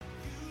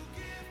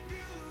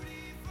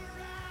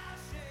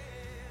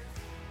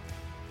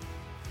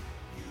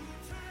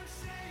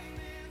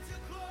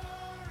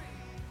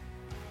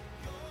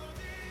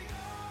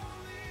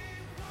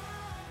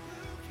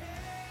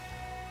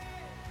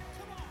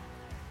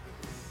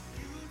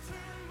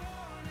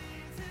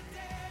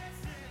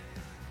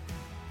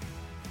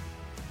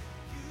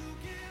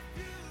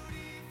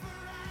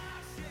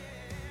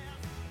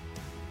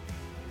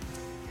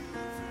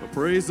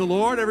Praise the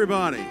Lord,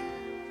 everybody. All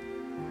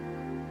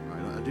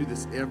right, I do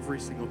this every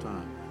single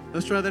time.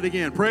 Let's try that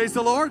again. Praise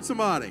the Lord,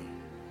 somebody.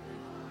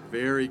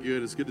 Very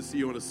good. It's good to see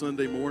you on a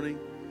Sunday morning.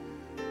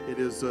 It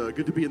is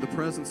good to be in the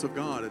presence of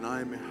God, and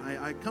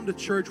I come to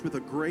church with a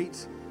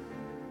great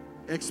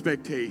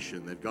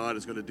expectation that God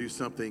is going to do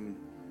something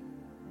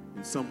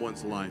in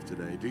someone's life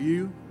today. Do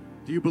you?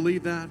 Do you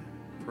believe that?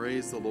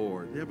 Praise the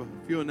Lord. We have a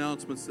few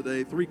announcements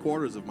today.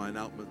 3/4 of my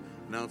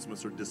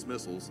announcements are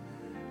dismissals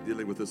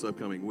dealing with this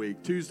upcoming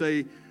week.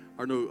 Tuesday,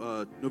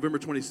 November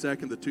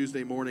 22nd, the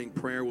Tuesday morning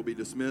prayer will be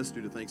dismissed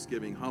due to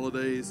Thanksgiving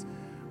holidays.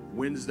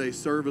 Wednesday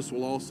service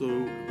will also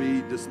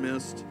be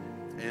dismissed.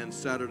 And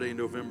Saturday,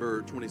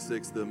 November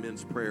 26th, the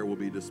men's prayer will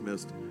be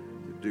dismissed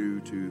due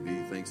to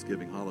the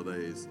Thanksgiving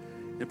holidays.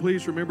 And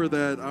please remember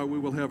that we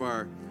will have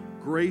our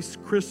Grace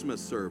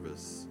Christmas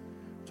service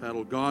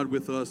titled God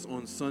With Us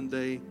on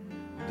Sunday,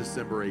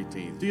 December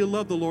 18th. Do you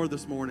love the Lord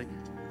this morning?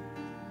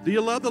 Do you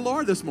love the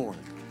Lord this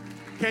morning?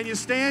 Can you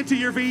stand to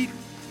your feet?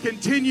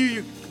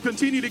 Continue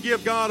to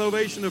give God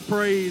ovation of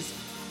praise.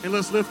 And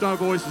let's lift our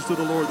voices to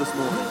the Lord this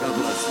morning. God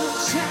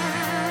bless.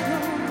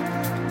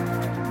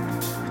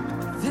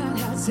 That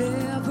has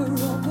ever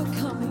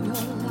overcome your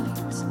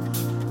light.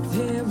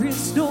 There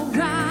is no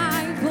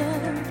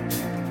rival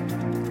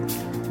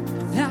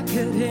that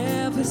could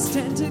ever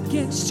stand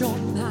against your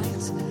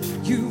night.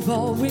 You've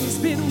always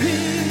been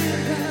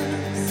with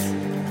us.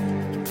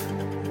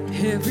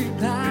 Every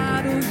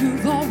battle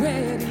you've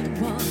already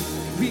won.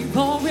 We've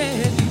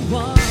already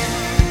won.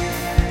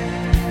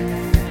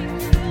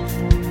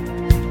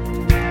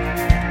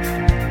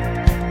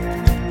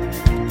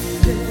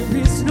 There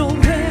is no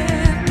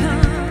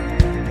weapon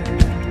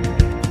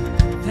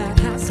that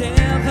has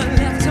ever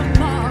left a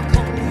mark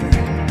on you.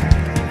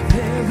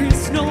 There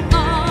is no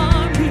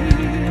army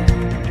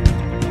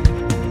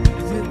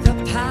with the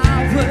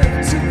power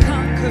to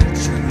conquer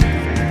truth.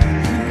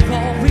 You've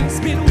always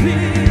been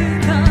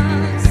with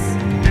us.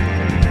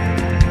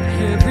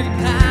 Every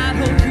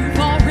battle you've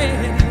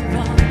already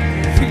won.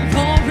 We've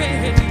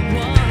already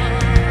won.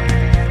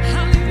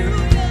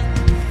 Hallelujah.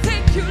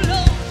 Thank you,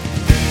 Lord.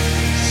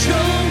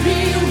 Show me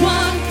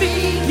one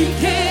thing He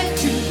can't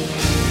do.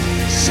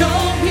 Show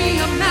me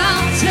a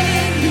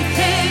mountain He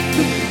can't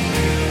move.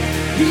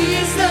 He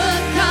is the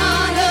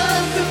God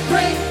of the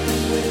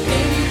breakthrough.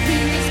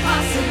 Anything is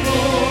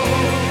possible.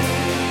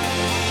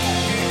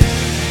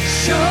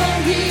 Show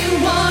me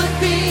one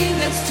thing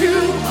that's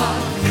too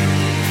hard.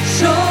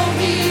 Show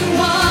me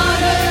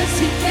waters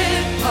He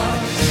can't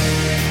part.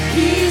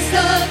 He's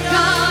the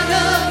God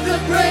of the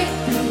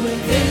breakthrough,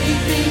 and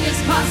anything is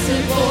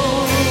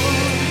possible.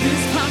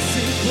 Is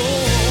possible.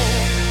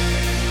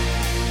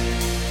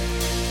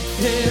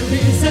 There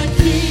is a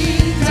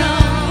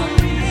kingdom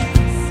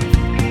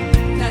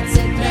that's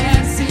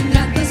advancing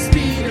at the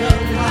speed of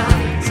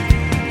light,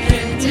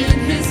 and in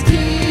His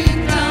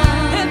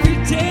kingdom, every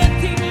dead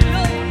thing,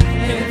 Lord,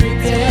 every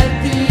dead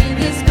thing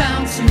is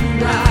bound to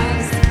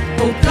rise.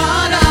 Oh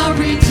God, our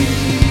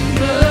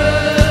Redeemer,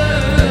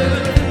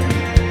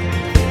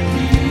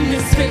 He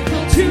is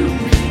faithful to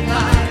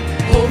revive.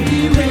 Oh, He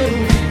will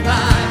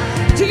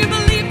revive. Do you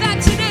believe that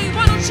today?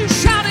 Why don't you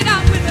shout it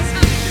out with us?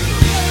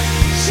 Hallelujah.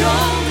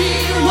 Show me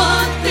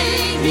one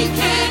thing He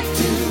can't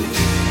do.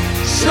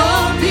 Show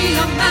me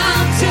a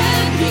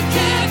mountain He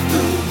can't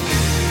move.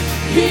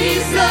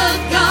 He's the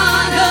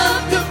God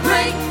of the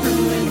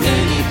breakthrough, and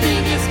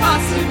anything is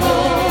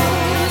possible.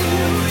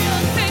 Hallelujah.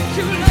 Thank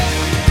you, Lord.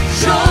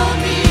 Show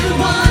me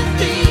one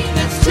thing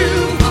that's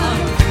too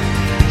hard.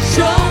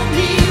 Show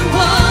me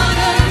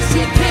waters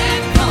He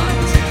can't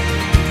part.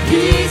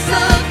 He's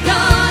the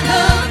God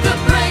of the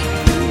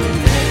breakthrough,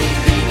 and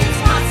anything is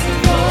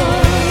possible.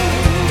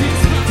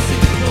 It's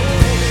possible.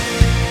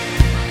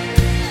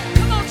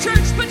 Come on,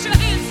 church, put your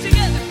hands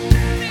together.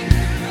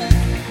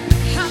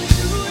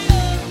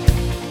 Hallelujah.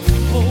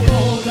 Oh,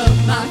 all of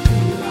my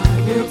fear I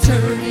will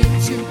turn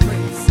into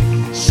praise.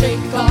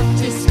 Shake off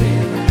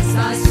despair as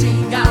I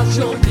sing out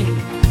your name.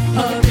 A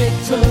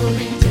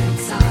victory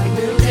dance I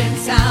will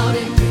dance out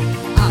in me.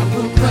 I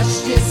will crush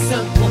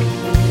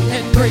disappointment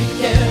and break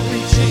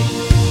every chain.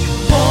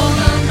 All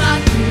of my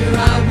fear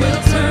I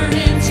will turn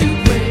into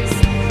praise.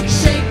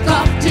 Shake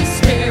off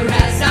despair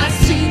as I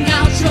sing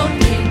out your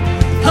name.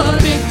 A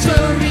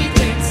victory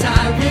dance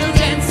I will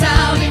dance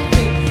out in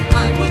me.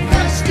 I will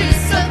crush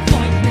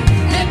disappointment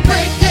and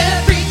break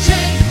every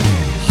chain.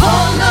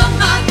 All of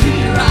my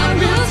fear I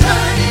will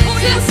turn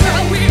into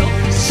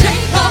praise.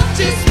 Shake off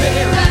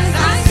despair.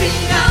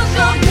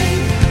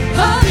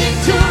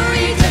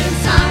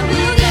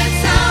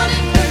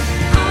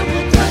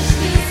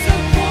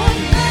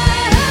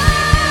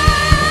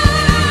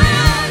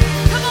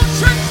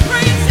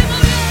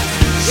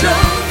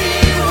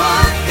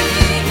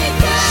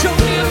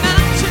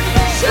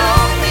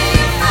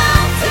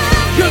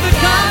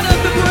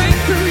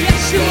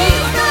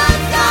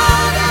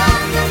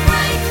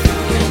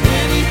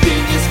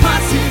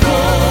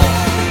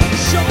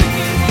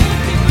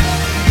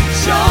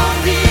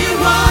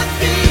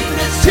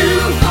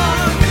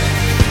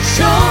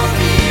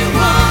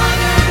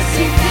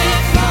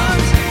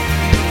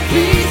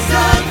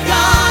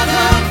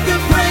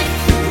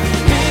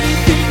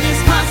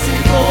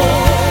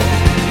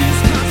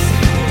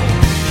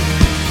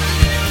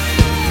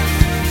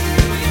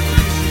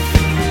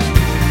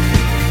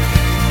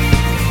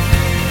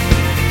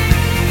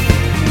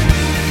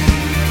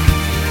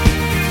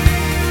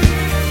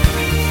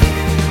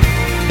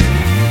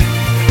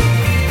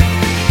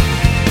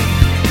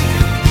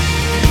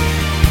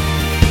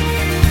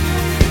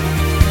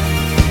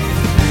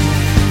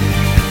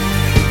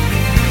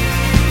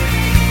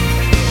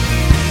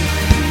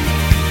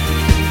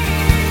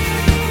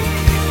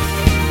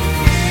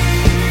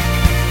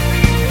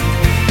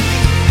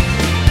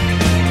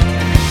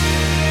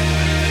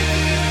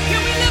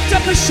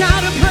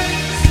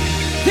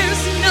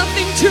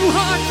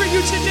 have for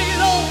you today,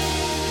 Lord.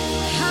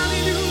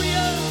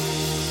 Hallelujah.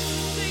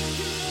 Thank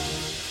you, Lord.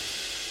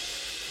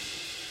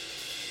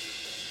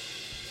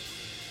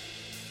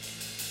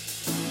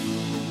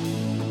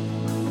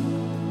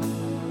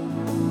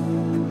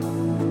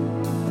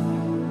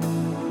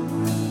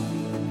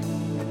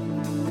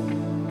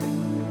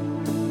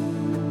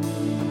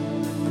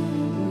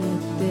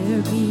 Let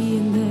there be,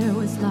 and there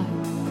was light.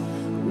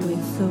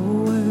 With a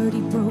word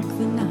he broke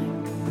the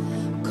night,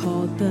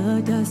 called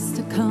the dust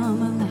to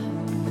come alive.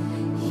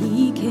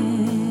 He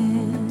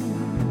can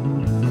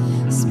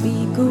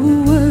speak a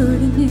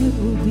word and it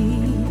will be.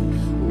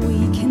 We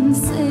can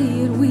say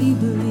it, we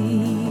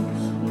believe.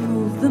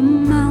 Move the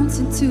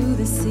mountain to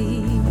the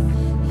sea.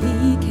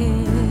 He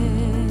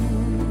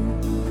can.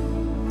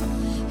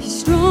 He's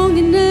strong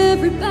in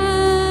every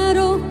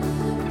battle,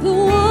 the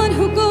one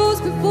who goes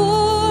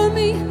before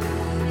me.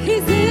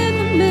 He's in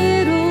the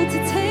middle to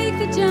take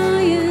the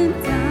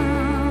giant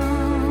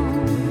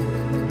down.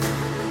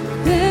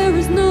 There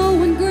is no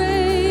one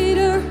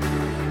greater,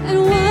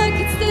 and what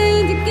could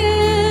stand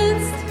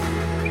against?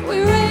 We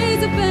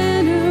raise a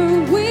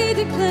banner, we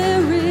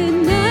declare it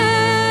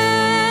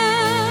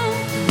now.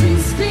 We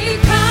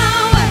speak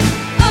power,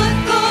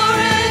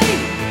 authority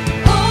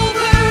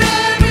over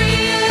every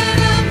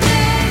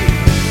enemy.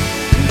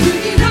 We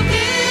need a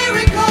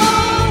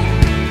miracle.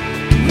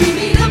 We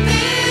need a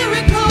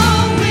miracle.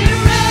 We're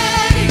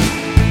ready.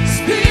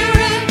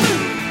 Spirit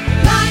move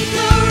like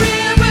a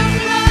river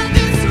flood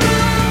this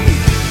room.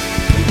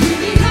 We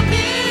need a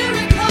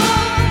miracle.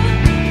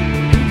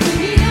 We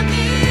need a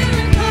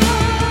miracle.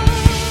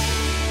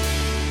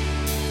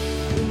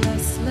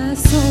 Restless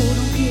soul,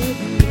 don't give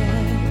him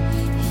yet.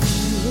 He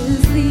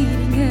is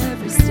leading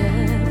every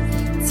step.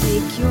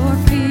 Take your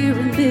fear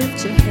and lift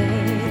your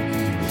head.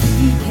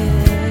 He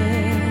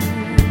can.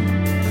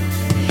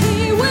 He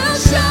will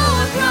show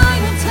a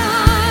brighter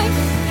tide.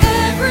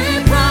 Every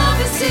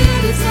promise in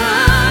his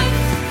life.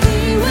 He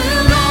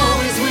will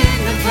always win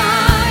the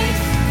fight.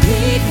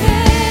 He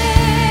can.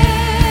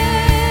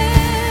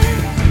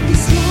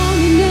 He's strong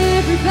in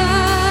every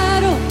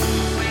battle,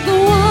 the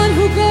one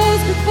who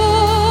goes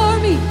before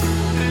me.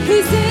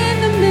 He's in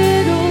the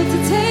middle to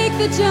take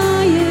the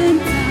giant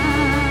down.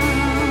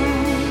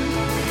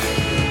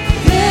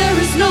 There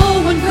is no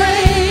one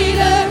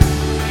greater,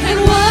 and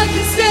what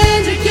can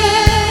stand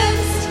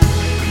against?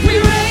 We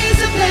raise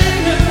a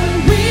banner,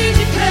 we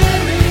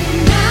declare it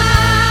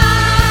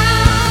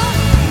now.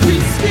 We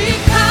speak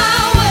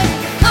power,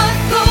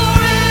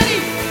 authority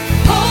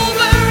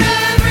over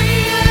every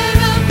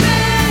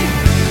enemy.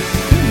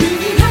 We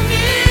need a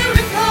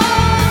miracle.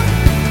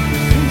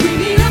 We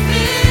need a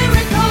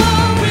miracle.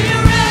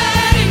 We're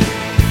ready.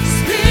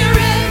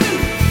 Spirit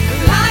move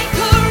like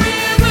a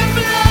river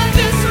flood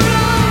this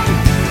room.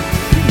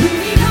 We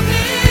need a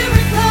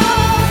miracle.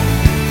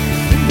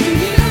 We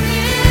need a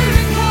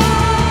miracle.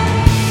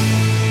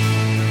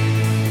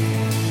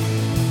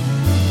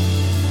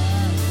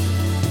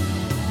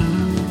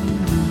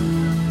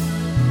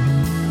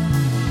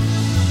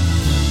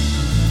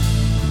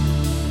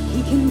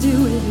 He can do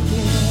it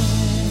again.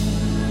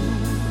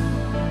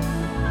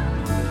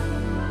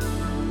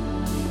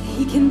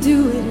 He can do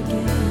it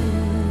again.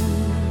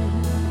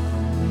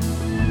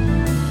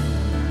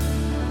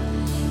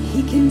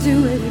 He can do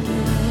it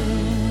again.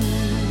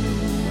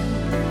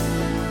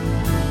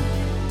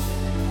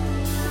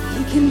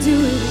 He can do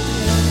it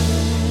again.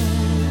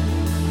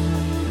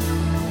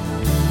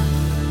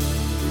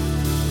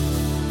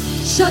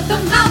 Shut the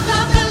mouth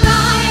of the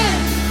lion.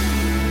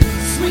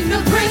 Swing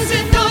the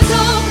prison doors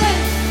open.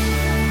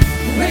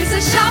 Raise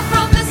a shout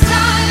from the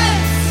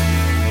silence.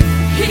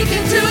 He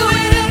can do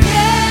it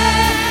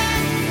again.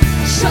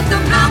 Shut the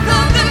mouth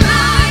of the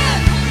lion.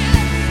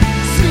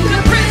 Swing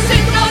the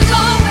prison doors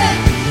open.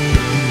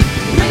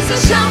 Raise a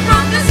shout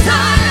from the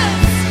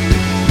silence.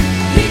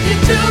 He can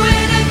do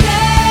it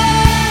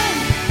again.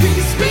 We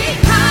speak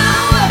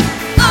power,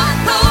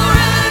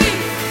 authority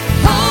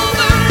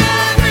over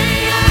every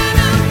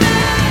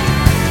enemy.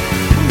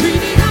 We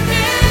need a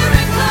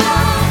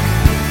miracle.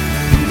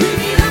 We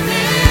need a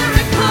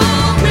miracle.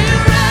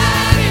 We're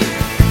ready.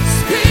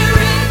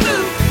 Spirit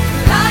move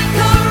like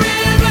a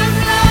river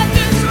flood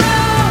this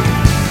room.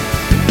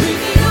 We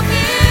need a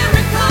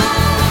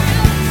miracle.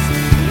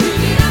 We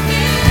need a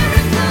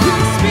miracle.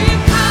 We speak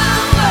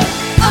power,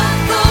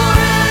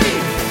 authority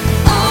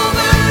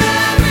over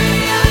every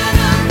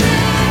enemy.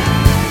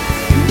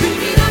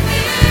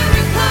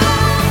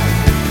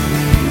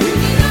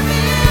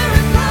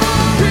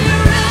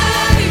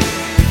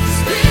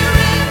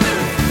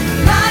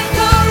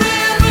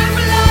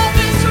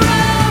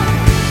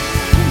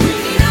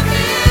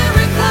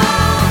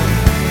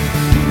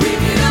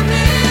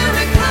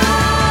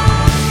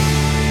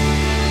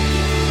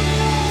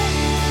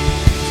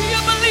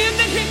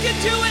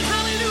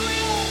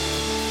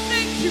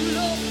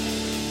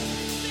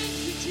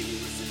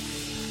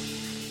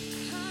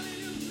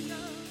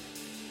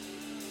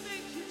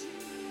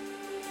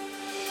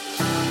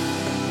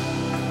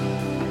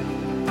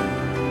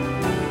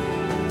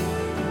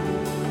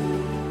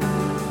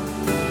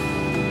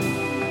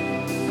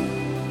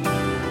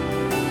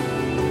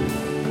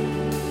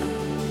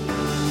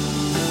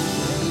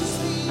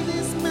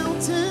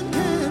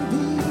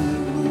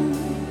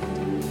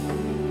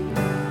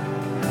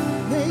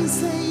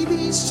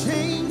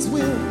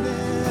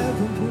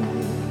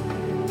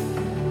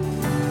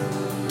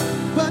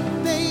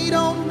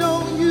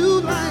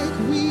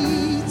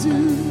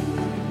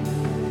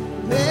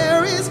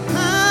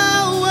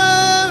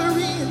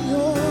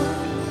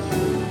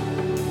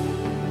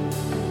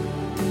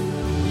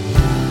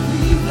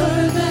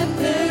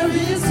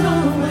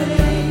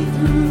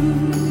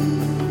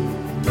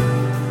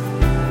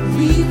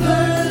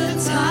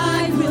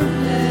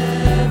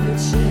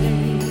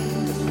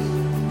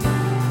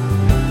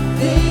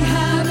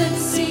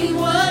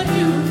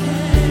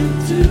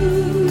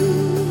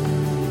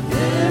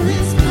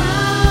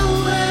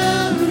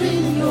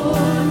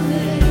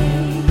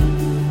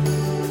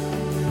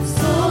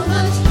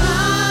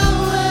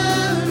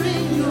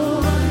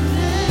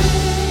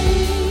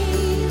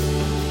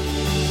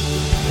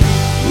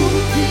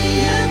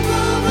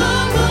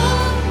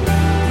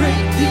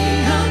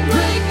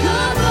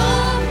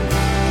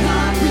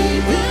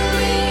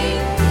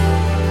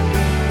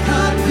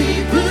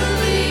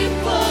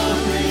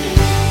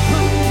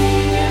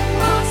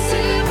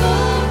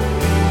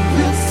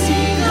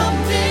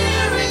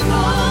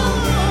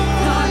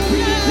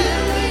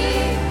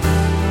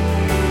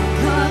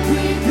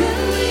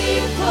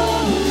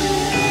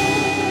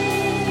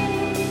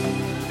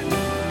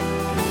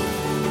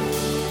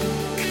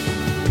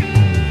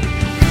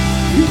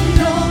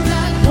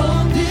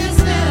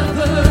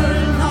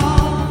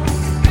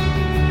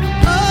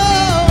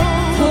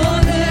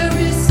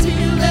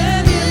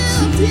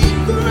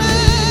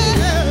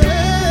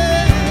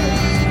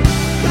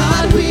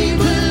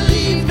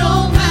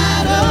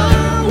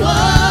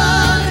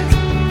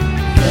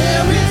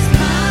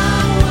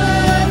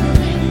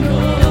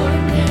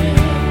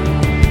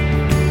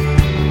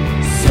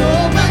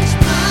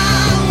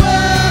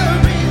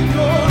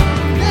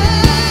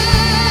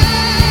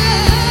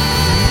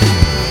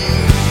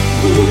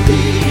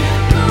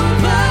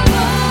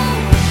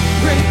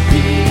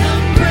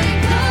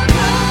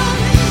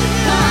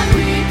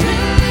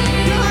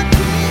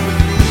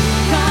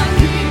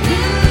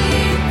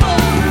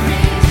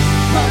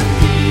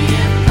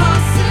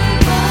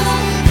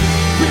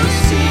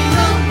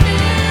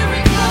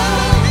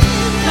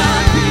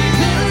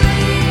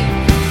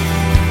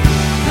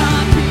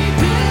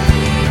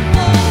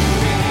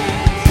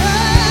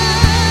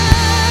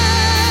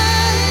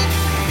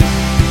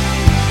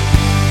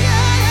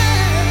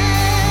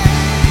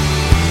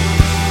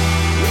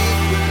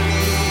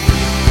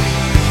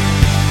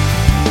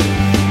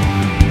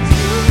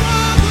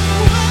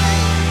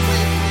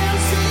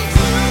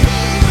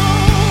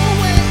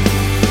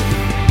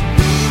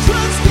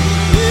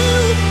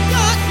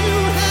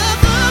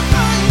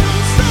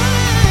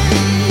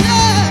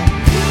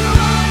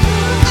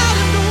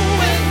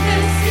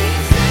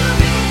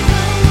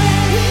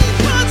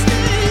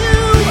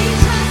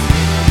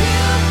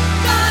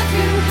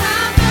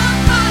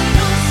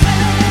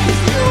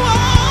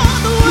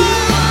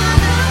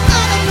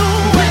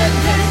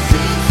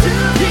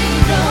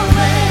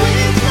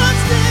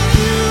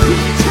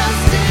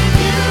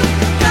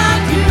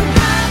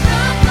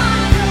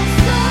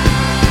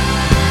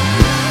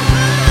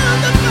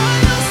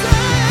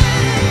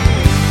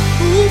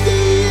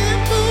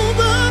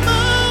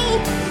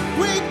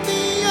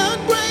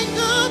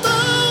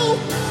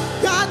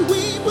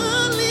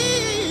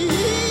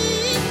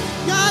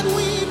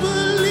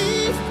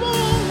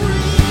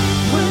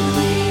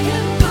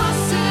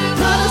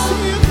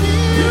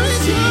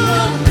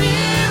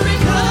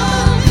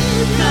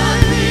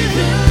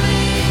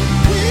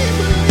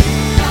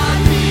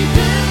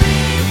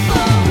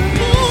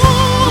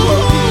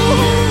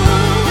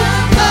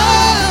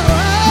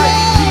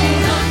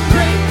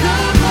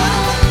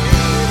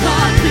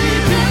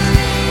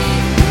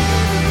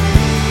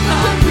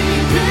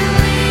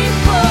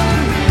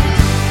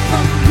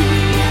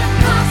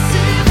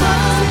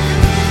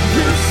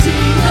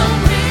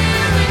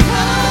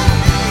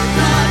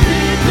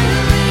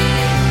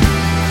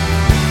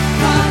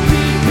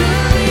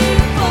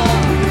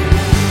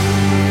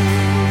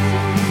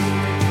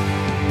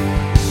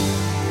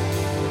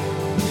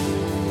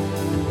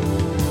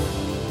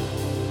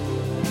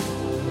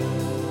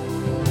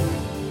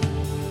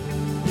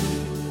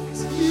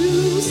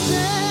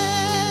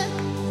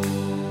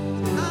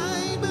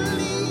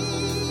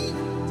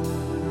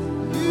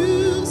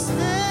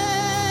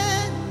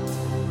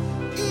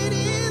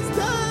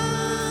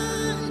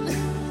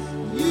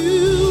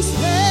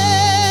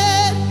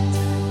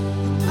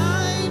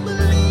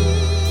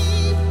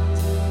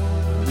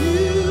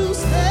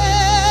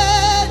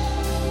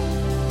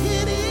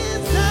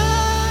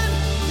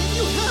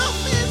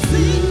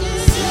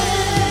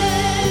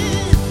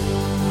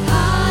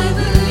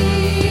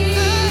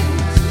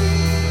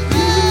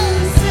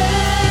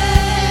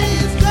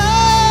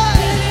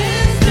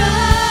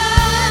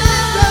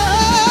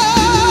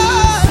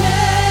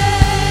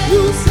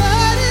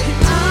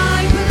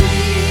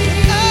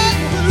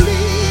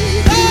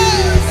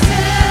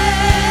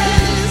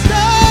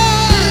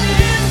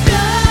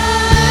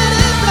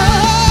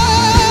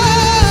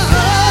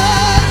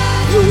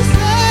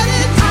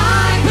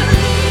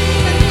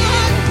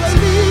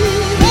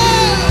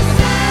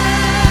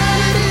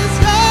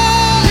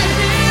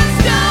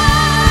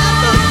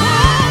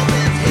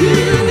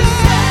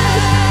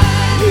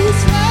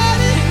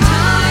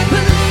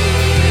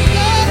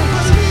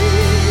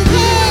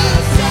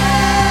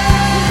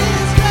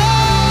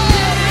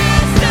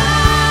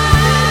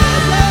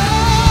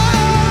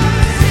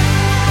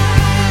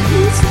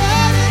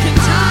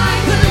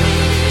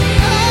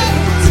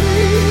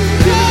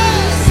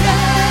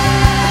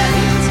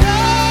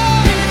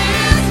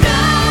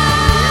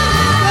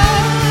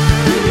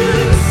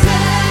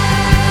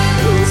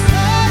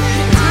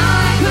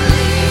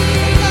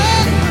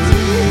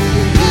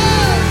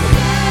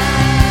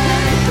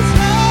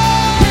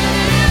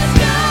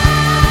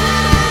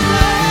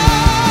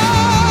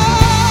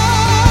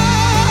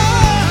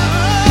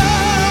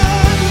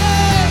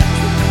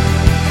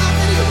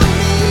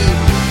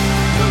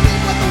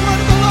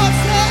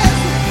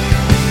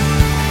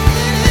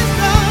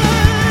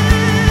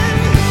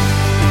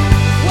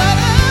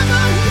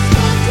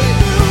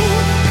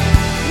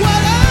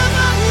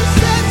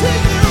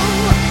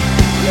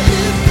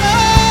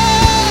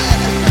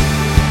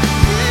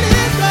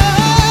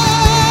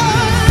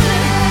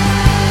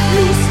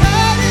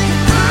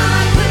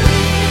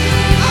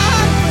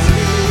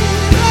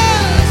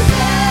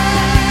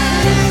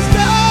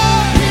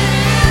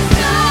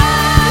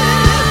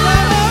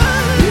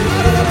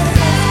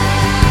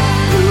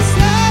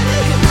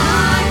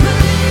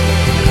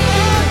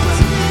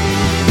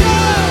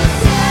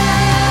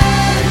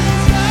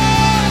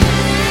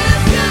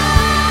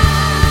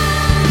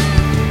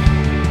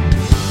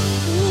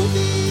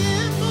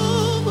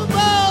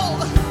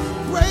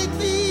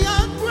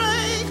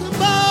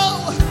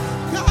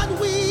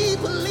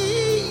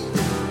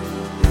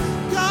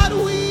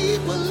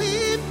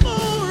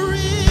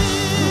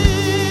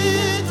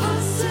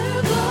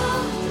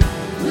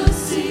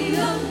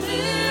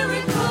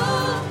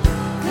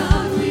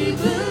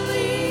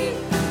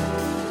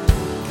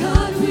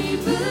 we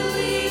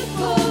believe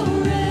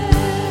for it.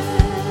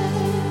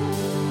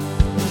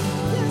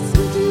 Yes,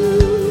 we do.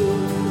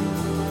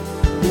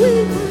 We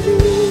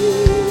believe.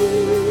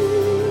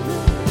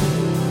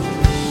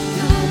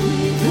 God, we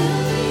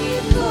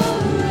believe for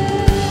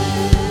it.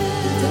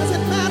 It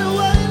doesn't matter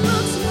what it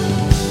looks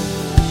like.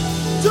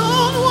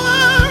 Don't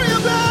worry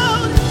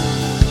about it,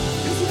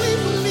 'cause we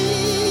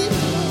believe.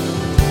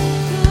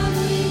 God,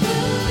 we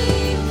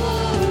believe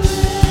for it.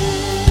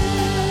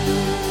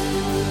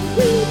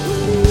 We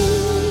believe.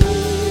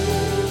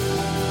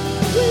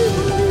 We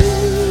believe.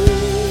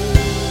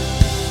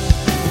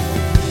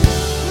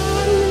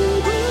 God, we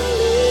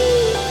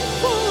believe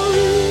for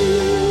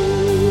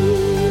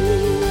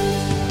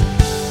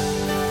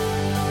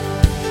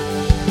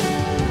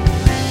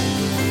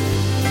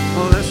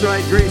Oh, that's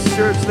right, Grace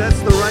Church.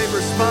 That's the right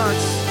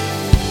response.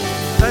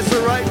 That's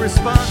the right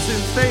response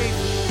in faith.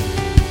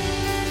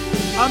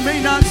 I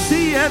may not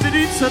see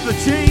evidence of a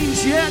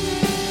change yet.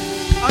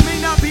 I may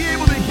not be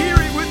able to hear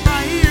it with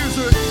my ears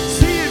or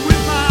see it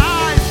with my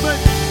eyes, but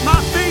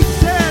my faith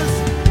says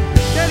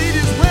that it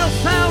is well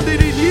founded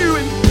in you.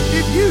 And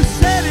if you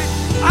said it,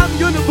 I'm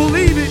going to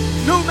believe it,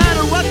 no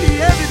matter what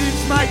the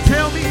evidence might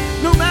tell me,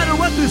 no matter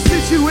what the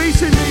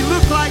situation may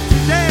look like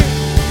today.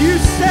 You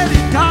said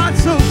it, God,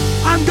 so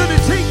I'm going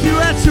to take you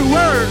at your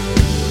word.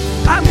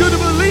 I'm going to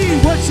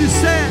believe what you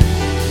said.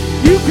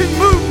 You can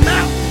move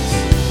mountains.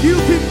 You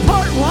can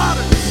part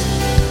waters.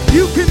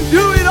 You can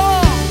do it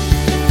all.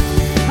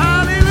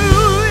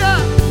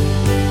 Hallelujah.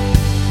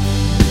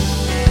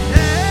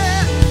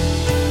 Yeah.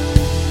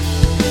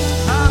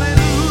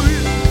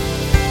 Hallelujah.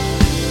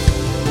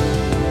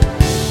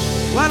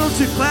 Why don't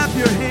you clap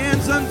your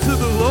hands unto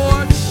the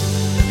Lord?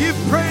 Give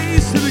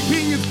praise to the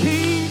King of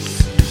Kings.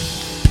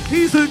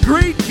 He's a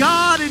great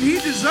God and he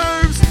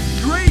deserves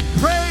great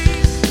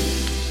praise.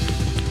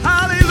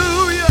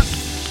 Hallelujah.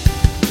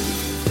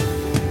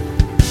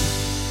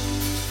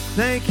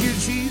 Thank you,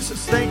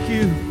 Jesus. Thank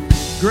you,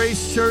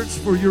 Grace Church,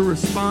 for your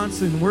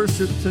response in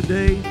worship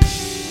today.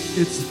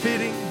 It's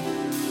fitting.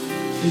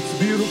 It's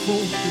beautiful.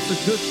 It's a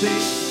good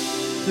thing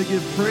to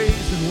give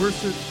praise and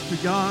worship to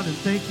God. And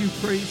thank you,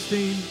 praise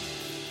team,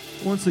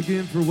 once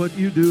again for what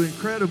you do.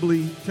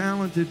 Incredibly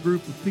talented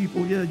group of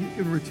people. Yeah, you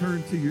can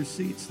return to your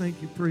seats.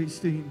 Thank you, praise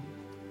team.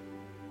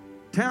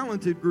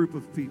 Talented group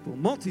of people.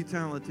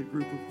 Multi-talented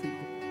group of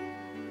people.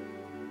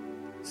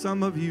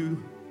 Some of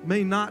you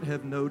may not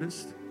have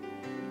noticed,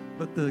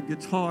 but the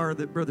guitar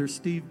that Brother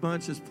Steve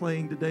Bunch is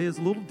playing today is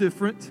a little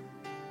different.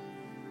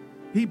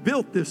 He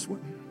built this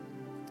one.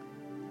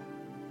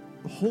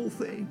 The whole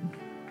thing.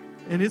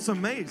 And it's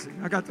amazing.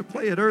 I got to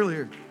play it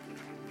earlier.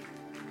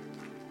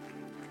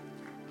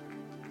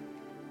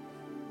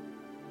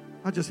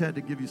 I just had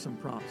to give you some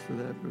props for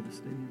that, Brother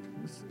Steve.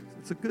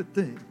 It's a good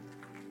thing.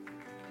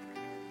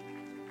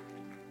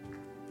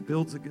 He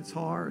builds a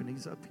guitar and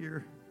he's up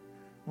here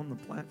on the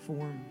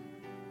platform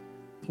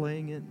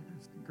playing it.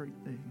 It's a great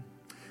thing.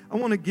 I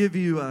want to give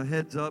you a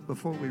heads up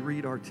before we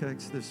read our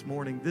text this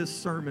morning. This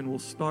sermon will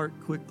start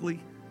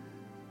quickly.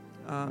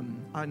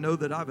 I know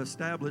that I've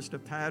established a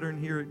pattern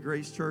here at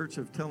Grace Church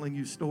of telling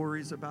you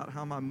stories about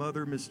how my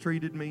mother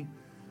mistreated me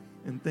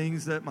and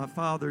things that my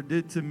father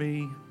did to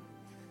me.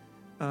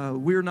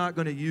 We're not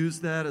going to use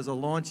that as a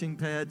launching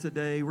pad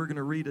today. We're going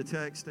to read a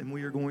text and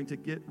we are going to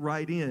get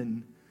right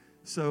in.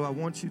 So I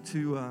want you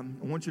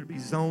to be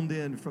zoned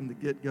in from the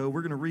get-go.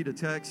 We're going to read a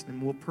text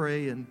and we'll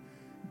pray and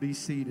be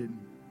seated.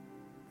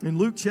 In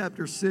Luke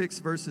chapter 6,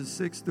 verses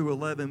 6 through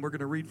 11, we're going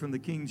to read from the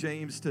King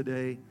James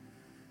today.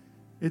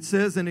 It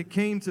says, "And it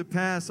came to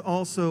pass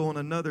also on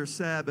another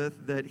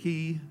Sabbath that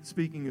he,"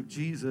 speaking of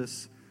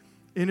Jesus,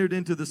 "entered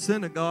into the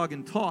synagogue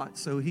and taught."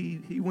 So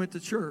he went to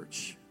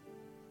church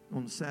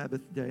on the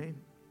Sabbath day.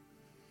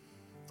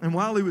 "And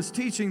while he was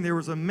teaching, there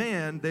was a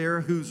man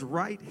there whose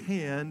right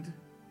hand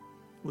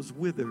was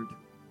withered.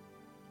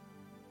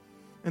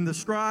 And the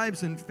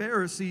scribes and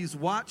Pharisees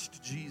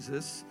watched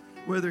Jesus,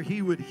 whether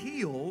he would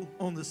heal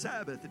on the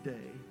Sabbath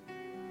day,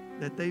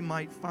 that they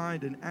might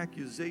find an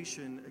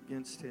accusation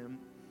against him.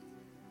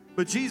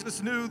 But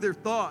Jesus knew their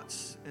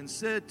thoughts and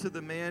said to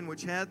the man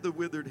which had the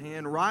withered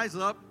hand, 'Rise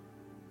up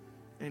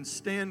and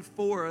stand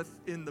forth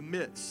in the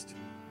midst.'"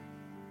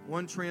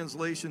 One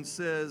translation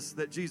says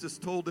that Jesus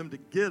told him to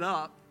get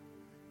up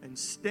and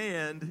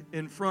stand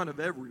in front of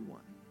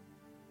everyone.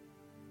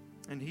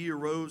 And he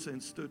arose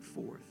and stood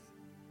forth.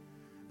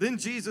 Then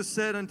Jesus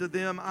said unto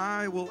them,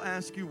 "I will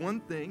ask you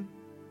one thing.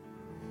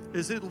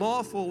 Is it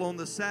lawful on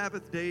the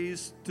Sabbath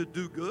days to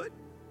do good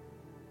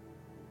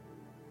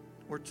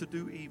or to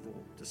do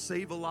evil, to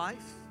save a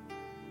life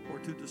or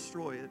to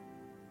destroy it?"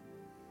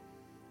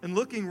 And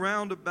looking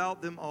round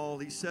about them all,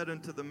 he said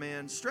unto the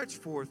man, "Stretch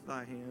forth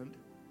thy hand."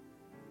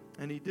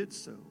 And he did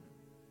so.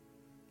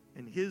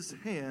 And his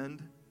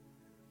hand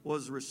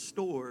was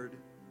restored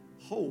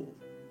whole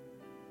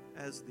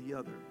as the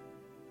other.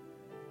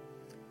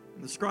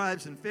 And the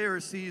scribes and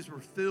Pharisees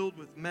were filled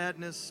with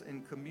madness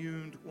and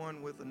communed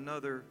one with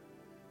another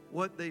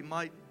what they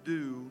might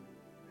do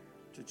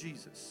to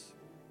Jesus.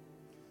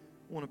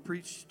 I want to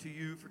preach to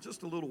you for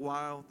just a little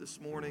while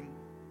this morning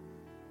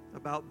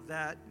about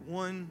that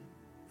one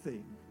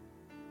thing.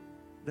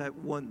 That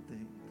one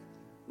thing.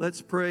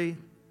 Let's pray,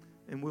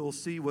 and we'll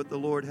see what the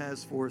Lord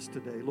has for us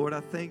today. Lord, I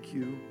thank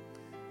you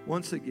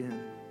once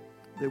again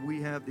that we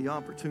have the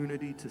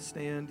opportunity to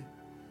stand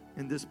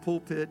in this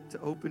pulpit to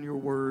open your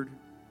word.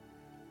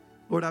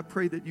 Lord, I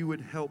pray that you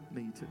would help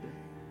me today.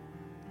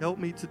 Help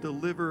me to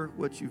deliver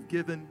what you've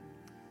given.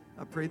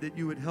 I pray that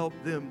you would help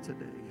them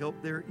today.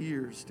 Help their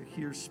ears to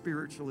hear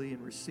spiritually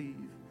and receive.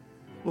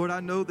 Lord,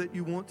 I know that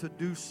you want to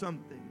do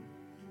something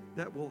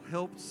that will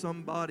help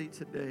somebody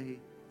today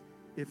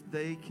if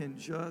they can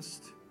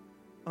just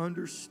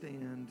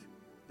understand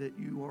that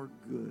you are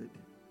good.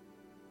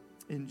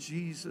 In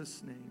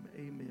Jesus' name,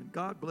 amen.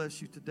 God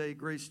bless you today,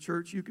 Grace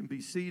Church. You can be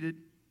seated.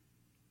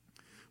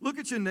 Look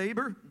at your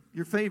neighbor,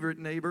 your favorite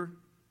neighbor,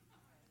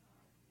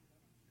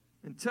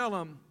 and tell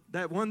them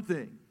that one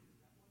thing.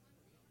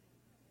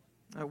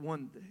 That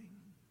one thing.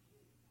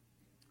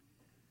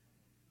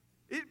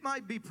 It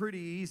might be pretty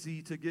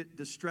easy to get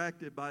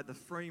distracted by the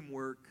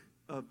framework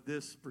of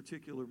this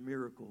particular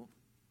miracle.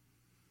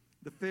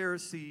 The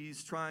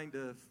Pharisees trying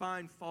to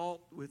find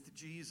fault with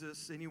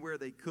Jesus anywhere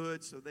they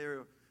could, so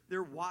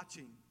they're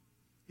watching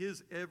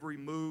his every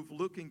move,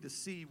 looking to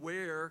see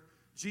where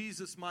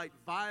Jesus might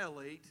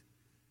violate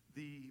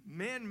the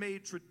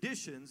man-made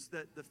traditions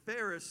that the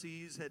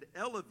Pharisees had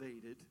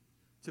elevated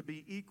to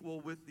be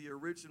equal with the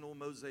original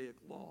Mosaic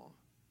law.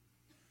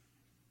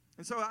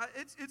 And so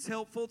it's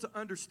helpful to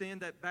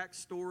understand that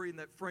backstory and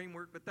that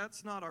framework, but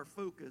that's not our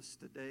focus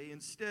today.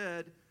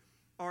 Instead,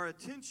 our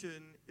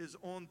attention is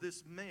on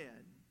this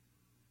man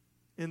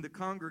in the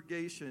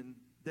congregation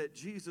that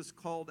Jesus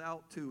called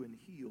out to and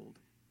healed,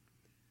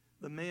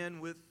 the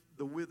man with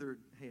the withered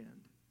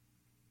hand.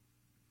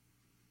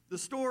 The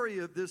story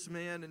of this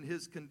man and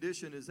his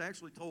condition is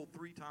actually told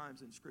 3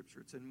 times in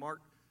Scripture. It's in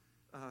Mark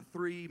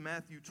 3,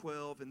 Matthew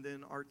 12, and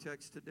then our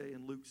text today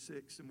in Luke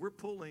 6. And we're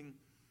pulling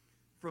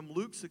from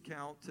Luke's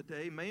account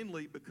today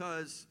mainly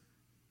because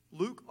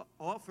Luke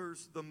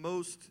offers the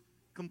most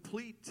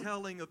complete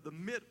telling of the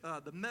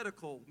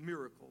medical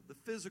miracle, the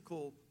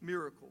physical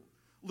miracle.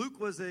 Luke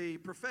was a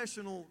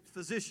professional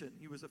physician.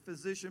 He was a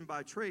physician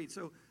by trade.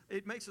 So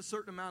it makes a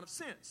certain amount of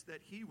sense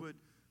that he would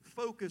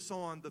focus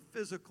on the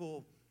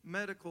physical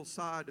medical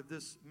side of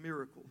this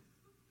miracle.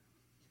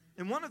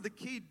 And one of the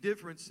key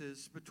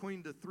differences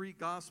between the 3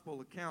 gospel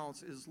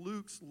accounts is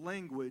Luke's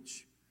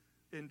language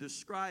in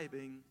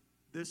describing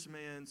this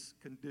man's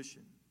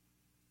condition.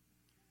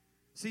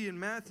 See, in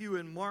Matthew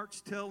and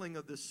Mark's telling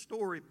of this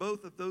story,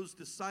 both of those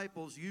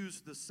disciples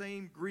used the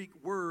same Greek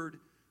word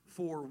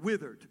for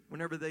withered.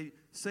 Whenever they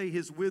say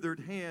his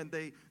withered hand,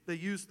 they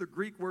use the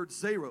Greek word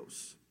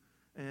xeros.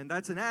 And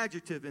that's an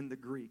adjective in the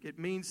Greek. It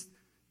means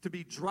to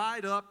be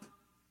dried up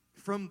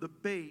from the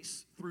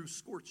base through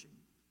scorching.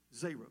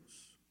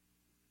 Xeros.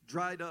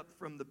 Dried up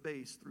from the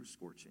base through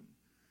scorching.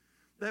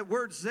 That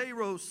word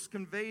xeros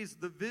conveys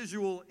the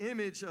visual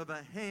image of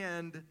a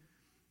hand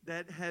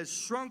that has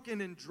shrunken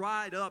and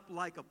dried up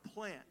like a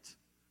plant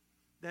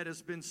that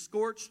has been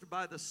scorched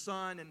by the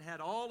sun and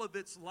had all of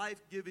its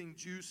life-giving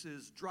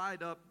juices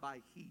dried up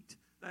by heat.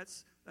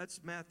 That's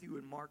Matthew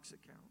and Mark's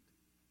account.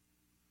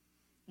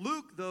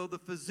 Luke, though, the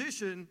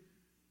physician,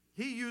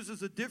 he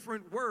uses a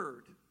different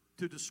word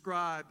to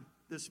describe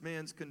this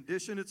man's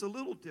condition. It's a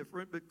little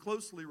different, but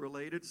closely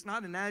related. It's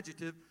not an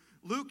adjective.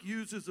 Luke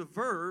uses a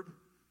verb,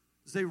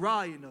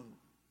 zeraino.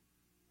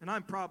 And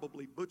I'm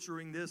probably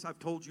butchering this. I've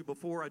told you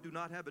before, I do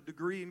not have a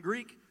degree in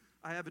Greek.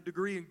 I have a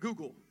degree in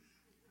Google.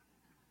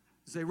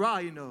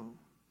 Zeraino,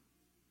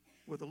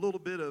 with a little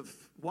bit of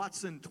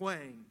Watson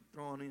twang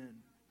thrown in.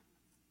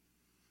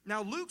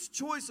 Now, Luke's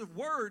choice of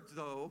words,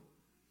 though,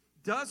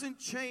 doesn't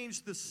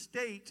change the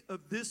state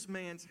of this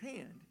man's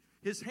hand.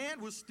 His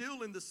hand was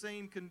still in the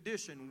same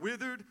condition,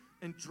 withered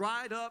and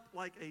dried up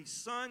like a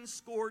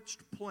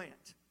sun-scorched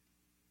plant.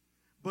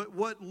 But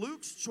what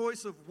Luke's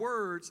choice of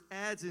words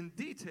adds in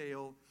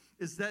detail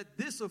is that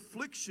this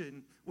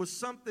affliction was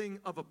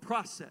something of a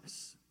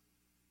process.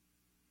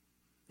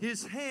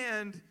 His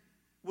hand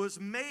was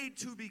made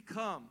to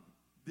become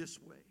this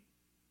way.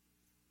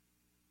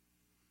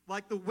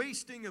 Like the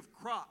wasting of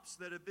crops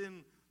that have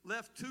been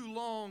left too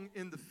long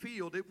in the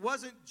field. It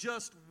wasn't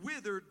just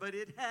withered, but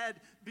it had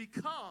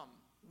become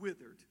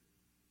withered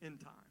in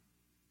time.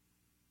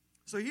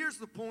 So here's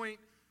the point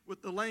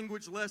with the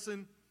language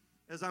lesson,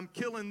 as I'm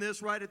killing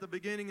this right at the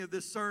beginning of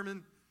this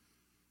sermon.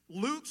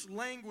 Luke's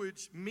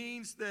language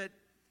means that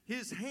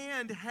his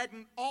hand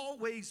hadn't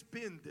always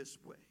been this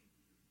way.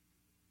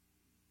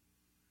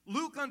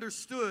 Luke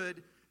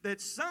understood that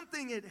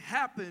something had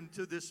happened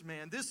to this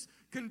man. This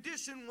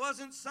condition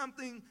wasn't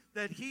something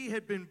that he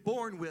had been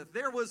born with.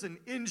 There was an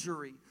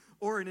injury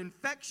or an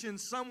infection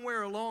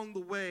somewhere along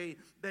the way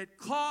that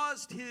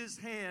caused his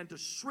hand to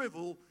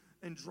shrivel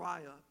and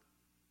dry up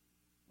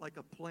like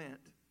a plant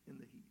in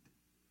the heat.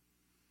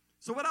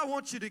 So what I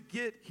want you to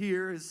get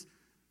here is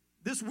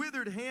this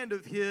withered hand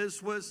of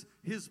his was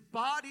his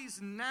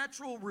body's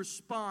natural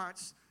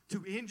response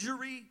to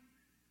injury,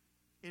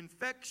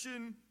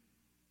 infection,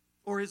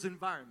 or his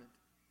environment.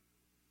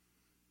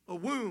 A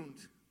wound,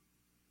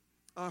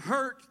 a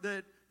hurt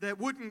that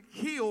wouldn't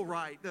heal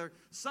right.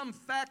 Some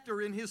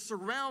factor in his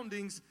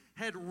surroundings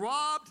had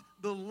robbed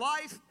the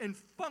life and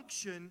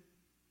function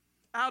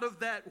out of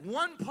that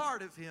one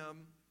part of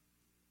him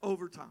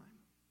over time.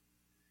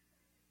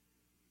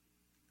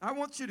 I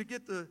want you to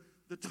get the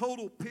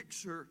total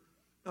picture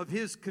of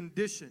his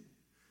condition.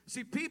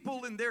 See,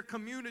 people in their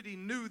community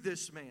knew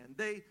this man.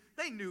 They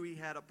knew he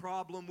had a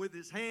problem with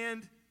his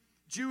hand.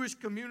 Jewish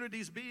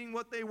communities being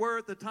what they were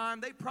at the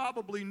time, they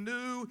probably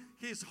knew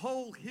his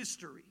whole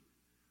history,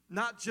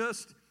 not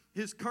just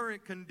his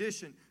current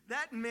condition.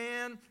 That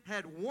man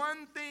had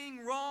one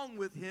thing wrong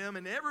with him,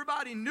 and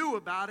everybody knew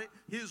about it.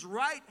 His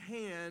right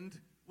hand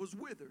was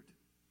withered.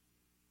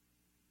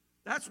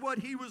 That's what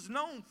he was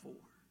known for.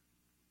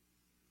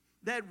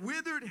 That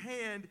withered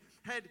hand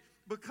had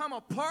become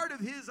a part of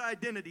his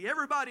identity.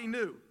 Everybody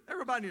knew.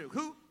 Everybody knew.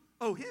 Who?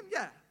 Oh, him?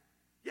 Yeah.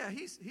 Yeah,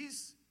 he's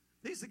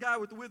the guy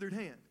with the withered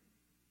hand.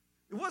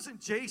 It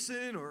wasn't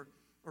Jason or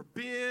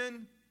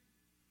Ben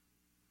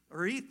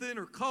or Ethan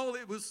or Cole.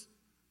 It was,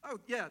 oh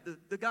yeah,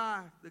 the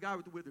guy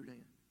with the withered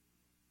hand.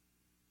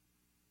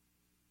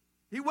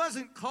 He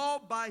wasn't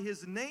called by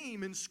his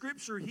name in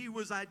Scripture. He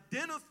was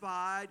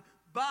identified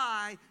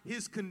by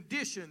his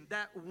condition,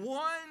 that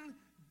one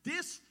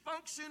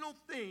dysfunctional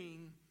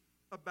thing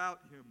about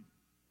him.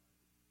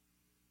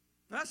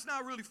 That's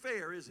not really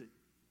fair, is it?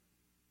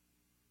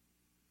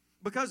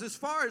 Because as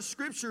far as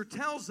Scripture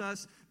tells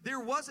us, there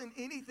wasn't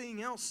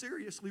anything else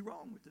seriously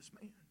wrong with this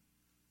man.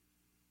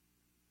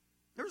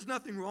 There was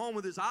nothing wrong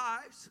with his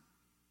eyes.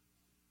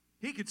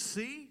 He could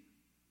see.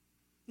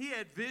 He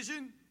had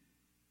vision.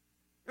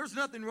 There was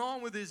nothing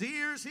wrong with his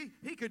ears.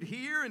 He could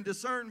hear and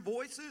discern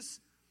voices.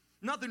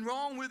 Nothing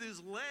wrong with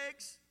his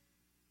legs.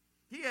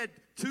 He had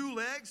 2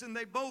 legs and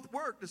they both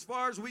worked. As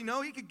far as we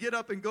know, he could get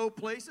up and go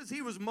places.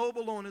 He was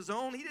mobile on his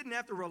own. He didn't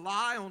have to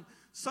rely on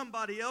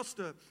somebody else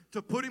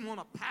to put him on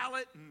a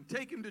pallet and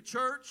take him to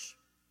church.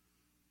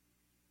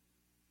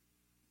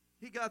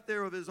 He got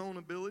there of his own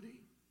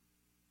ability.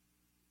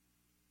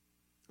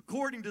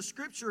 According to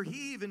Scripture,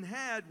 he even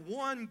had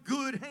one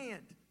good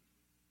hand.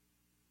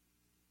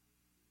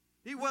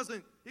 He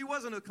wasn't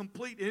a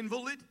complete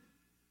invalid.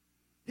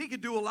 He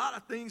could do a lot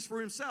of things for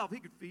himself. He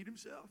could feed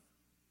himself.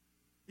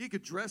 He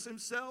could dress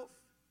himself.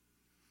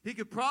 He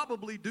could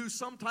probably do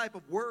some type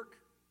of work.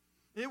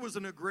 It was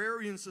an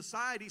agrarian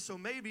society, so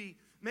maybe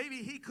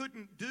he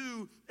couldn't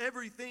do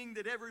everything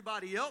that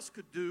everybody else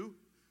could do.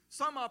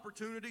 Some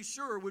opportunities,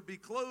 sure, would be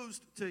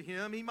closed to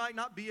him. He might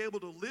not be able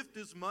to lift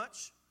as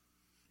much.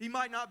 He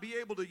might not be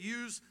able to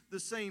use the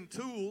same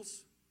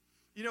tools.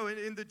 You know,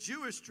 in the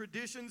Jewish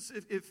traditions,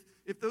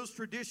 if those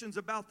traditions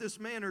about this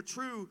man are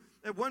true,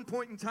 at one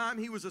point in time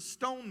he was a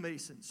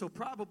stonemason, so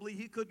probably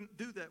he couldn't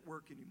do that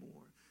work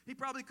anymore. He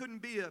probably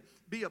couldn't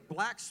be a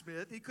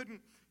blacksmith. He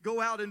couldn't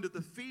go out into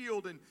the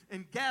field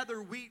and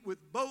gather wheat with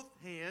both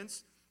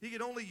hands. He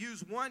could only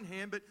use one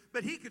hand,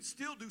 but he could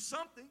still do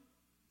something.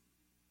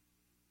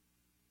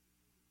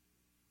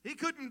 He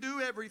couldn't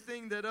do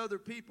everything that other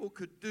people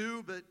could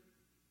do, but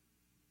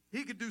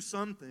he could do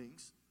some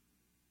things.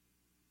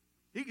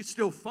 He could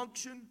still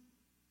function.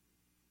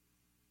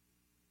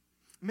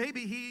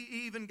 Maybe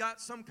he even got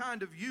some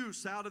kind of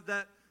use out of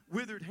that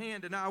withered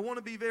hand. And I want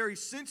to be very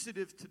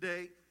sensitive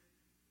today.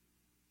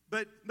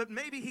 But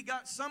maybe he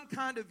got some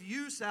kind of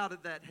use out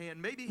of that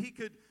hand. Maybe he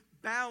could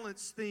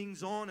balance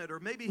things on it. Or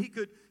maybe he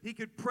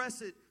could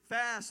press it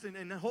fast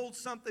and hold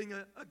something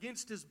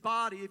against his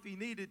body if he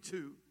needed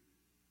to.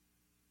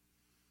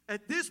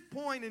 At this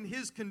point in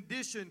his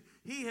condition,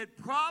 he had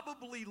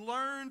probably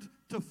learned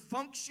to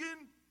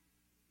function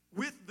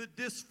with the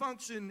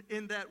dysfunction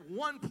in that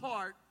one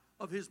part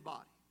of his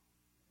body.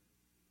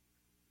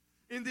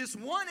 In this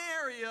one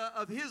area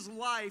of his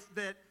life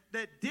that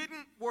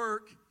didn't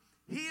work,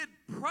 he had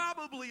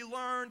probably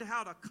learned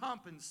how to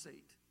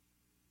compensate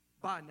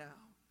by now.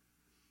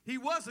 He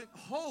wasn't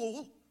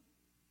whole,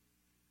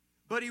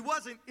 but he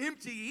wasn't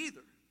empty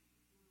either.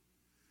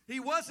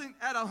 He wasn't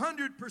at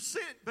 100%,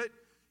 but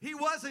he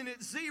wasn't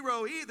at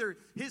 0 either.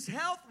 His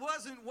health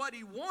wasn't what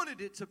he wanted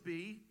it to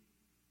be,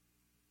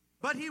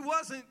 but he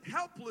wasn't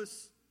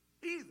helpless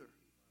either.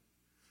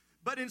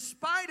 But in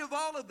spite of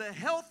all of the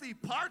healthy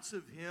parts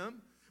of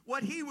him,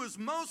 what he was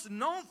most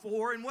known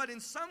for and what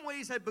in some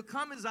ways had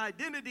become his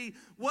identity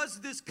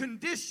was this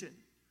condition.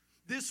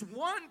 This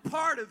one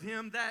part of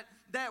him,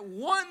 that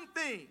one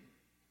thing,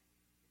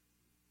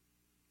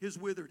 his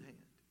withered hand.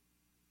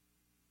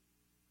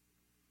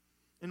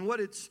 And what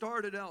had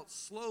started out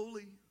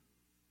slowly,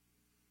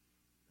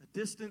 a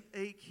distant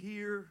ache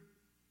here,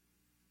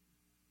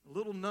 a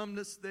little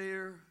numbness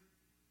there,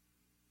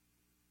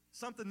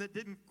 something that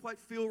didn't quite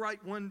feel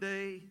right one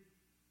day,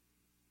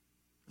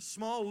 a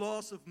small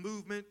loss of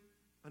movement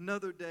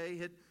another day,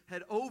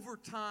 had over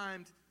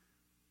time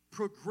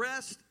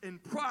progressed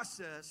and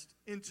processed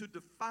into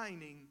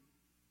defining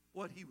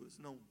what he was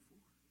known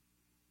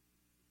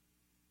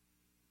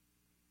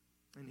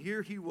for. And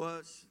here he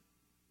was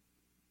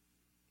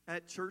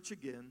at church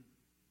again,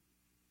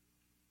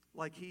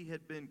 like he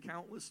had been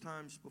countless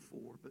times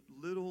before, but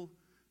little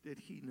did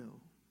he know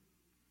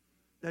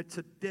that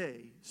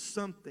today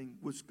something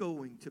was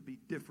going to be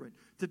different.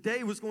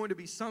 Today was going to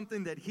be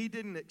something that he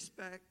didn't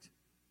expect.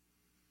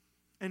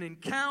 An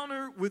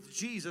encounter with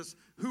Jesus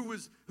who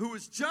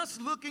was just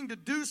looking to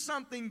do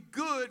something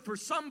good for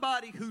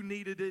somebody who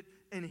needed it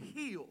and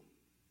heal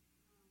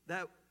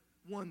that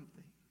one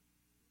thing.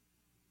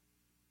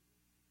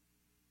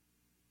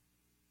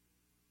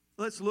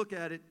 Let's look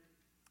at it.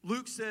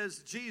 Luke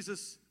says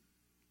Jesus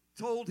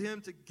told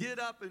him to get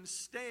up and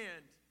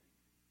stand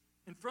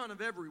in front of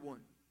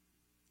everyone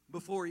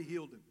before he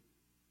healed him.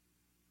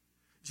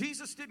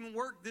 Jesus didn't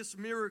work this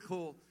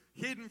miracle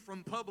hidden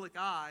from public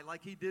eye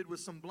like he did with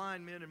some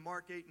blind men in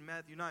Mark 8 and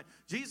Matthew 9.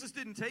 Jesus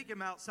didn't take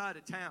him outside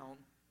of town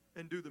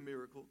and do the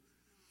miracle.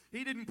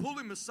 He didn't pull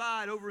him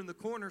aside over in the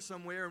corner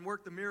somewhere and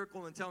work the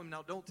miracle and tell him,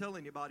 now don't tell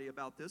anybody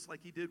about this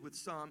like he did with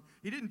some.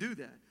 He didn't do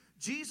that.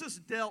 Jesus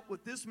dealt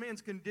with this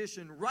man's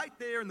condition right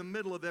there in the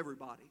middle of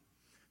everybody.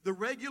 The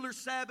regular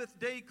Sabbath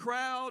day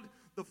crowd,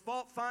 the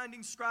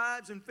fault-finding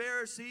scribes and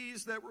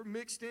Pharisees that were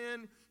mixed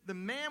in, the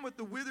man with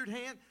the withered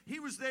hand,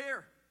 he was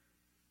there.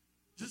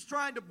 Just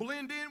trying to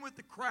blend in with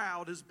the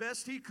crowd as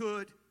best he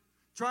could,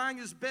 trying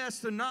his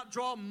best to not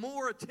draw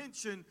more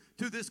attention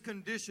to this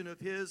condition of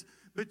his.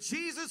 But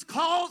Jesus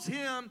calls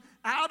him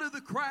out of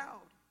the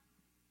crowd.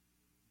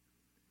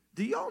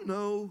 Do y'all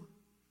know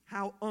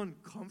how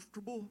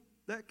uncomfortable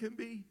that can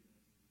be?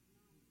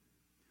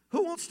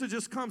 Who wants to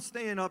just come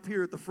stand up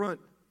here at the front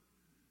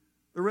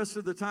the rest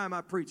of the time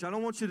I preach? I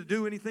don't want you to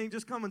do anything.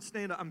 Just come and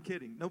stand up. I'm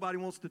kidding. Nobody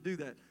wants to do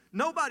that.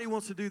 Nobody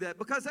wants to do that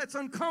because that's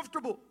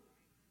uncomfortable.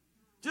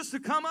 Just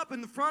to come up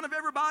in the front of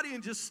everybody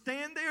and just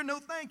stand there, no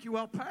thank you,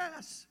 I'll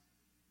pass.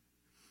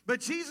 But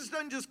Jesus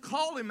doesn't just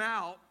call him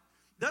out,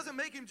 doesn't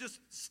make him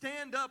just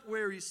stand up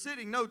where he's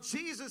sitting. No,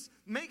 Jesus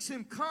makes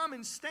him come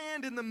and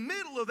stand in the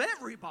middle of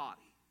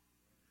everybody.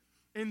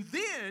 And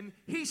then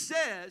he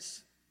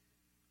says,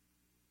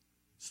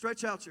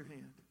 stretch out your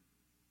hand.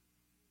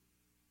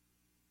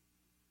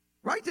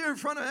 Right there in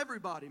front of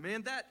everybody,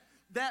 man.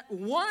 That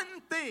one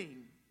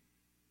thing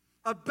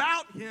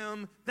about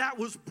him that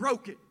was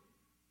broken.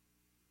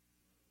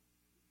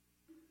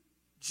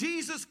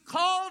 Jesus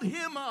called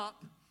him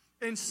up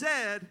and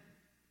said,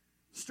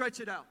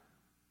 stretch it out.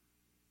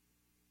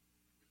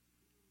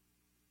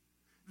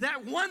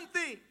 That one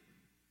thing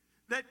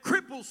that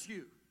cripples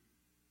you,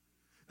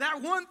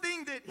 that one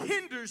thing that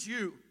hinders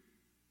you,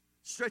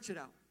 stretch it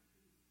out.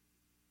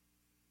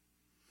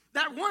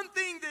 That one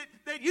thing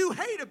that you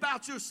hate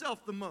about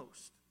yourself the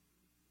most,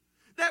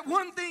 that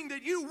one thing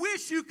that you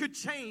wish you could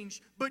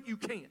change, but you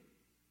can't.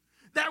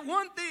 That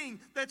one thing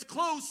that's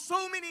closed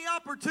so many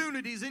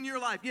opportunities in your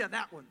life. Yeah,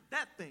 that one,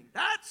 that thing.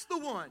 That's the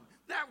one.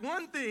 That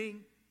one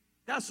thing,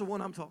 that's the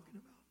one I'm talking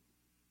about.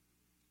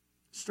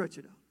 Stretch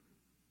it out.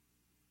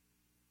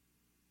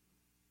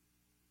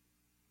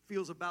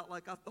 Feels about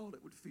like I thought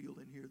it would feel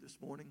in here this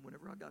morning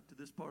whenever I got to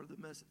this part of the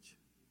message.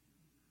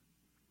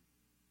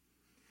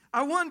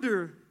 I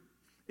wonder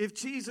if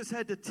Jesus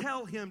had to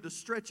tell him to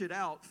stretch it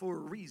out for a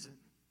reason.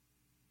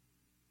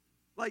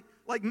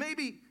 Like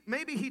maybe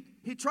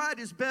he tried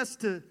his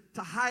best to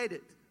hide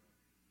it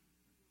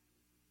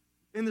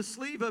in the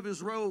sleeve of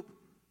his robe.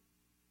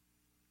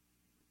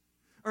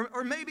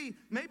 Or maybe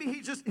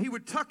he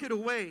would tuck it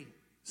away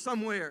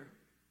somewhere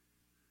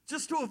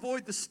just to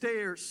avoid the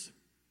stares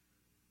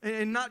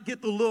and not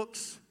get the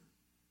looks.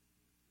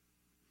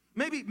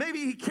 Maybe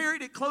he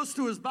carried it close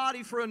to his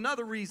body for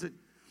another reason.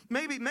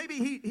 Maybe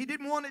he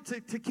didn't want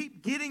it to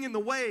keep getting in the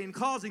way and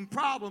causing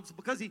problems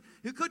because he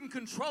couldn't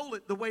control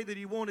it the way that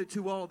he wanted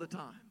to all the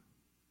time.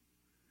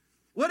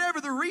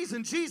 Whatever the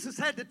reason, Jesus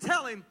had to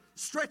tell him,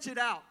 stretch it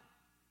out.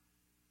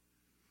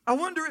 I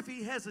wonder if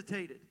he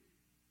hesitated.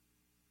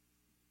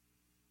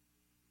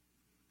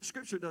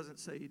 Scripture doesn't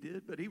say he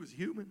did, but he was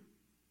human.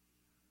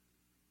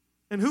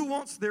 And who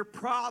wants their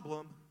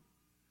problem,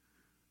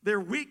 their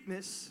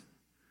weakness,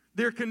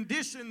 their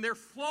condition, their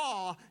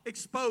flaw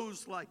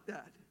exposed like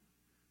that?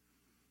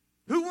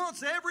 Who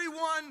wants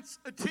everyone's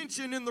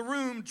attention in the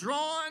room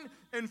drawn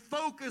and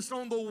focused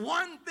on the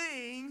one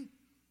thing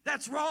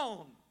that's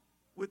wrong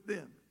with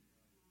them?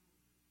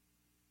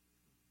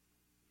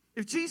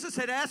 If Jesus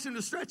had asked him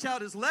to stretch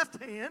out his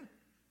left hand,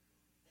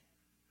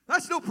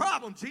 that's no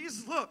problem.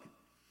 Jesus, look,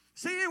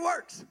 see, it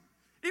works.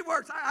 It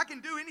works. I can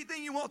do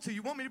anything you want to.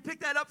 You want me to pick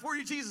that up for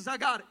you, Jesus? I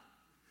got it.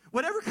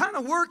 Whatever kind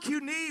of work you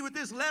need with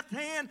this left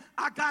hand,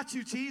 I got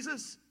you,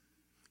 Jesus.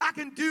 I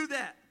can do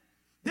that.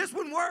 This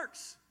one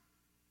works.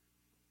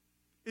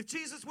 If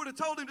Jesus would have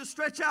told him to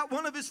stretch out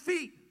one of his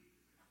feet,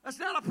 that's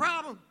not a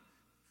problem.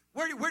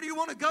 Where do you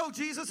want to go,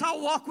 Jesus?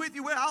 I'll walk with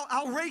you.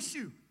 I'll race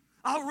you.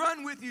 I'll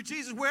run with you,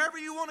 Jesus. Wherever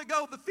you want to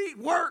go, the feet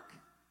work.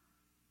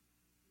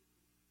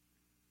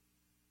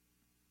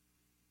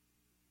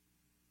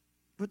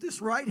 But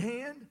this right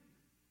hand,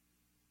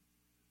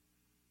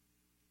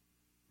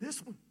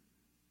 this one,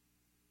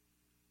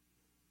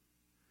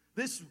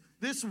 this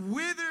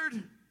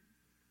withered,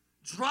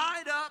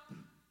 dried up,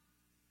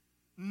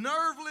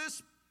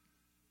 nerveless,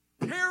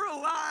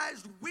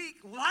 paralyzed, weak,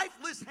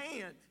 lifeless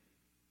hand.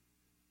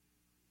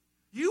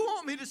 You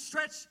want me to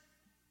stretch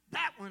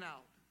that one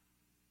out?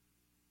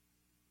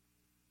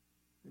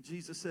 And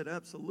Jesus said,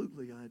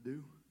 absolutely, I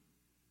do.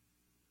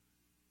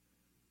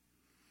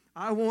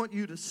 I want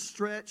you to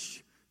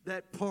stretch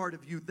that part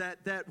of you,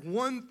 that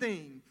one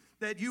thing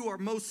that you are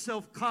most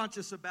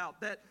self-conscious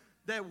about, that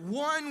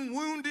one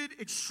wounded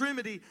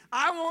extremity.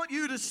 I want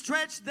you to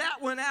stretch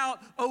that one out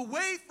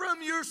away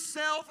from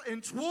yourself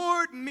and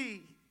toward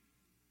me.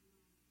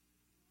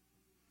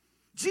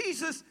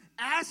 Jesus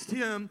asked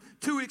him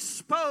to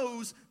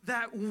expose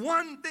that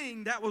one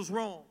thing that was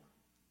wrong.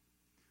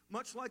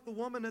 Much like the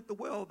woman at the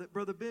well that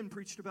Brother Ben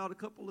preached about a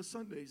couple of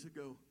Sundays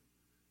ago.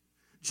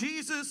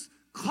 Jesus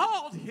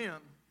called him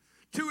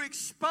to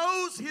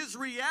expose his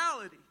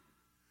reality,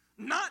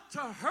 not to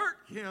hurt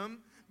him,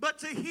 but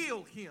to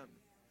heal him.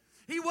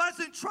 He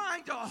wasn't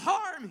trying to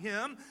harm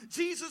him.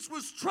 Jesus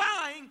was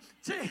trying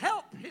to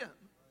help him.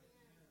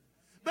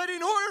 But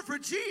in order for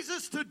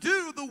Jesus to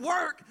do the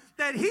work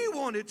that he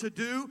wanted to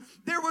do,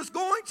 there was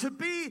going to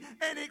be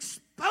an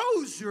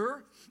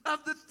exposure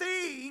of the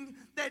thing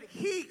that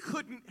he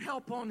couldn't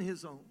help on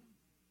his own.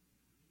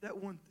 That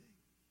one thing.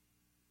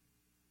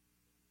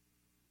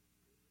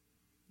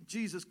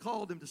 Jesus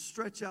called him to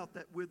stretch out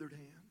that withered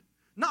hand,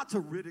 not to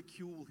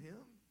ridicule him,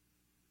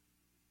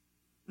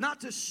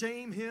 not to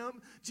shame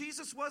him.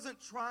 Jesus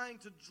wasn't trying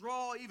to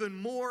draw even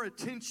more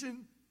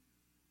attention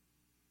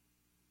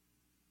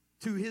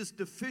to his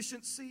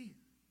deficiency.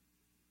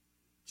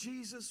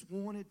 Jesus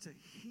wanted to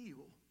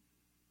heal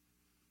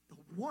the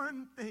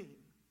one thing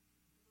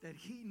that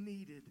he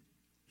needed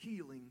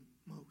healing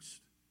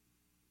most.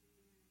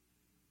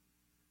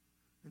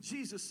 And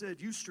Jesus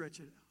said, you stretch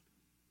it out.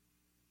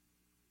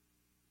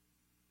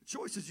 The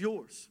choice is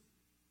yours.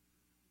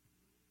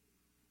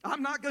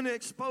 I'm not going to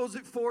expose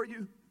it for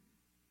you.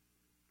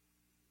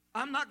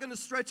 I'm not going to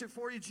stretch it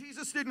for you.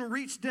 Jesus didn't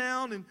reach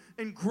down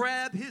and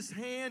grab his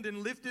hand and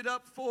lift it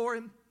up for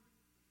him.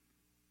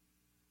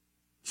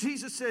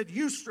 Jesus said,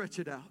 you stretch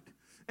it out.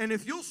 And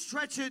if you'll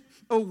stretch it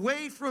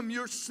away from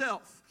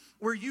yourself,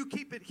 where you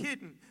keep it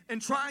hidden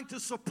and trying to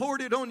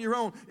support it on your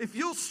own, if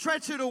you'll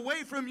stretch it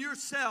away from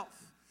yourself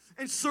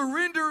and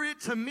surrender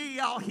it to me,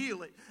 I'll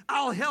heal it.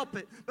 I'll help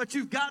it. But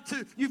you've got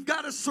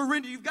to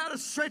surrender. You've got to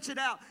stretch it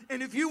out.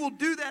 And if you will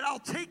do that, I'll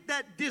take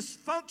that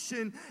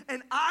dysfunction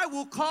and I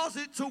will cause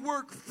it to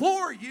work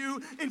for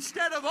you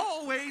instead of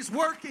always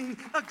working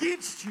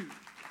against you.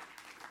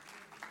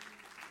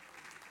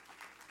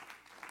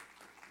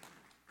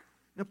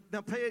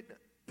 Now pay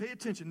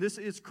attention. This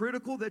is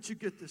critical that you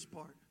get this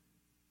part.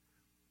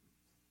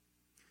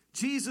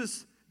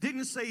 Jesus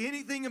didn't say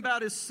anything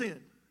about his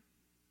sin.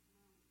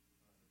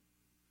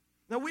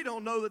 Now, we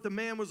don't know that the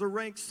man was a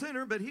rank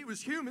sinner, but he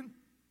was human.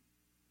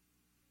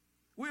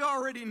 We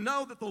already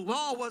know that the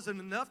law wasn't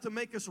enough to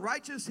make us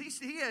righteous.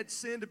 He had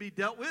sin to be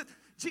dealt with.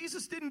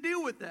 Jesus didn't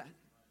deal with that.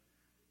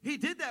 He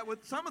did that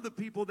with some of the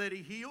people that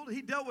he healed.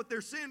 He dealt with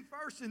their sin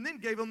first and then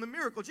gave them the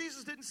miracle.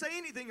 Jesus didn't say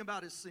anything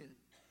about his sin.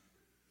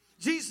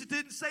 Jesus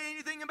didn't say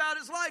anything about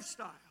his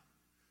lifestyle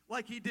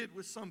like he did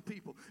with some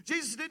people.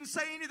 Jesus didn't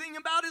say anything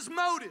about his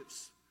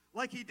motives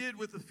like he did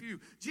with a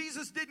few.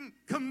 Jesus didn't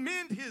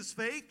commend his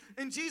faith,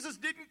 and Jesus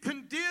didn't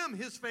condemn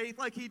his faith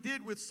like he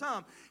did with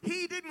some.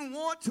 He didn't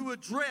want to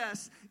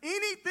address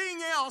anything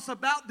else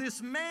about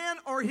this man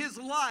or his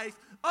life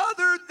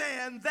other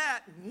than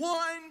that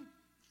one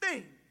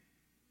thing.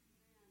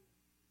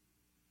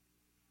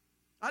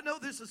 I know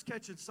this is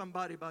catching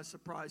somebody by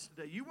surprise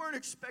today. You weren't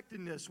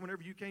expecting this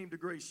whenever you came to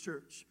Grace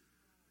Church.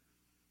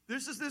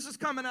 This is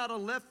coming out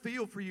of left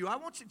field for you. I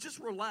want you to just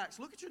relax.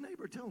 Look at your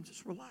neighbor and tell him,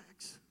 just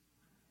relax.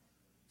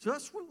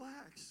 Just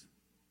relax.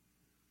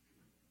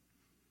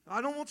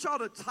 I don't want y'all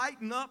to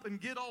tighten up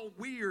and get all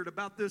weird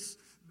about this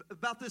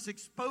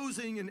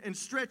exposing and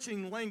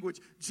stretching language.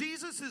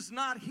 Jesus is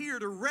not here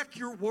to wreck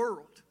your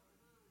world.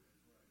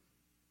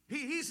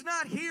 He's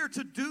not here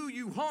to do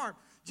you harm.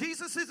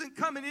 Jesus isn't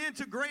coming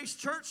into Grace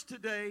Church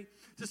today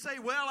to say,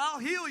 well, I'll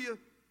heal you.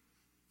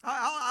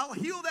 I'll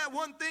heal that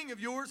one thing of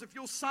yours if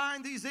you'll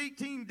sign these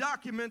 18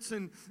 documents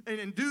and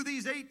do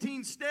these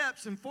 18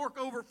 steps and fork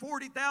over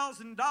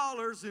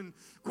 $40,000 and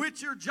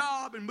quit your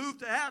job and move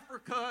to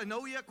Africa and,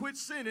 oh yeah, quit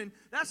sinning.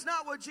 That's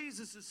not what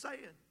Jesus is saying.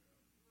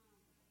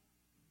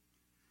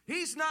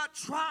 He's not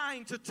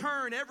trying to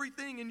turn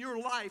everything in your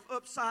life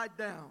upside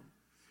down.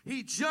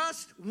 He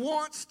just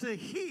wants to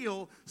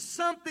heal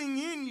something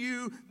in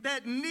you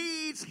that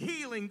needs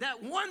healing,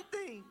 that one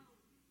thing.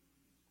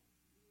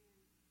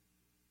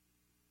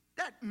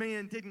 That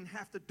man didn't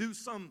have to do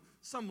some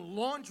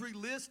laundry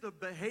list of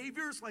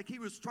behaviors like he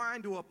was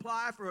trying to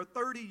apply for a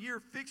 30-year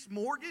fixed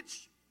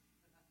mortgage.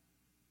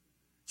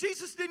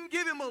 Jesus didn't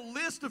give him a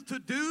list of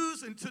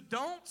to-dos and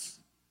to-don'ts.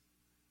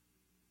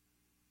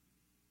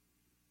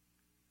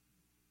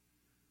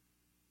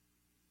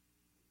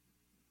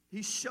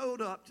 He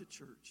showed up to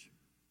church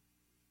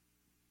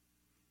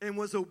and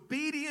was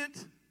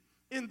obedient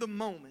in the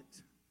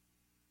moment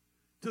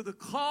to the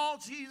call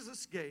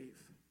Jesus gave.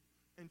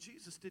 And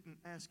Jesus didn't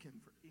ask him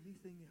for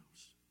anything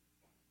else.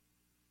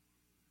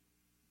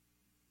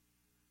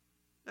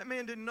 That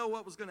man didn't know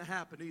what was going to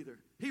happen either.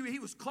 He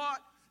was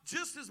caught,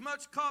 just as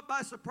much caught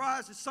by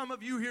surprise as some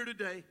of you here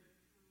today.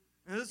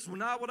 And this is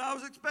not what I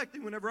was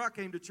expecting whenever I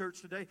came to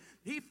church today.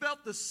 He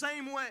felt the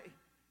same way.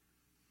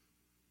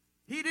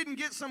 He didn't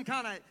get some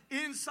kind of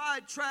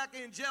inside track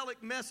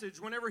angelic message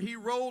whenever he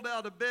rolled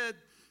out of bed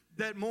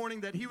that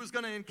morning that he was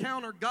going to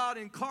encounter God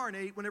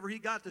incarnate whenever he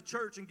got to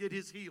church and get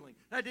his healing.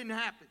 That didn't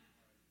happen.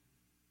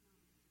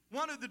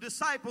 One of the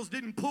disciples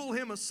didn't pull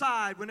him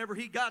aside whenever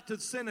he got to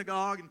the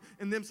synagogue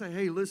and them say,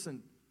 hey,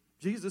 listen,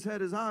 Jesus had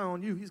his eye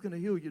on you. He's going to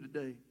heal you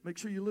today. Make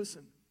sure you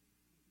listen.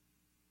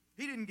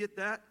 He didn't get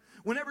that.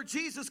 Whenever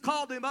Jesus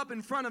called him up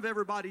in front of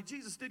everybody,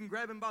 Jesus didn't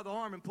grab him by the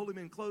arm and pull him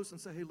in close and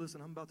say, hey, listen,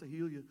 I'm about to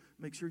heal you.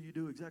 Make sure you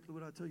do exactly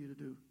what I tell you to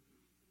do.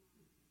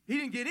 He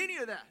didn't get any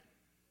of that.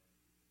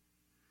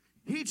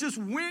 He just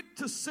went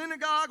to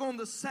synagogue on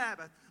the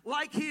Sabbath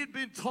like he had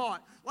been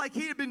taught, like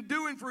he had been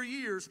doing for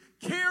years,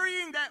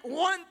 carrying that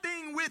one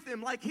thing with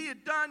him like he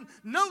had done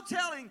no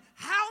telling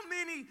how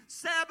many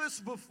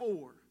Sabbaths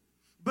before.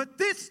 But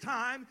this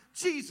time,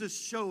 Jesus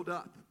showed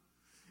up.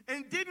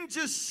 And didn't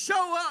just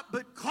show up,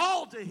 but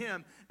called to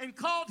him and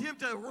called him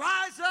to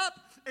rise up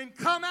and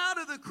come out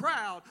of the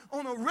crowd.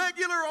 On a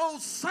regular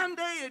old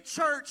Sunday at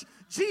church,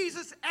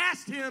 Jesus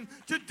asked him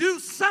to do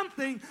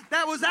something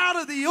that was out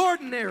of the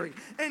ordinary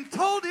and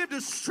told him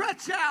to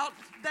stretch out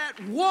that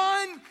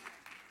one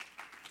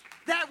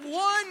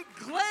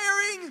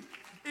glaring,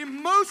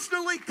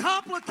 emotionally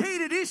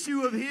complicated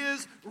issue of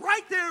his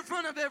right there in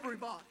front of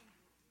everybody.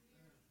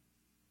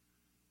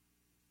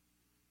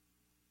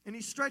 And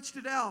he stretched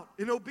it out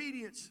in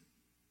obedience.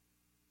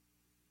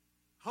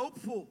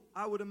 Hopeful,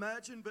 I would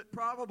imagine, but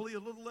probably a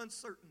little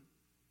uncertain.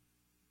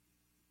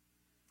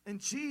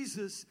 And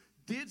Jesus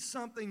did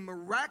something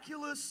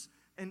miraculous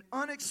and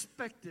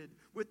unexpected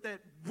with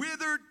that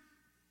withered,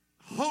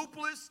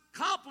 hopeless,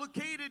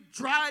 complicated,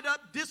 dried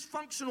up,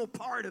 dysfunctional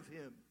part of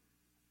him.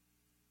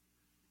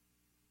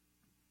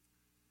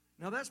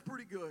 Now that's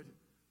pretty good.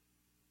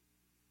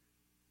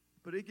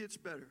 But it gets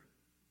better.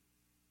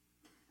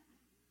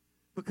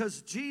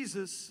 Because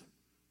Jesus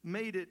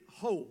made it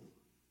whole.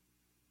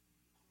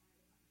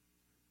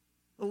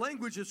 The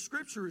language of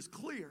Scripture is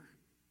clear.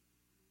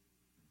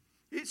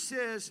 It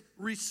says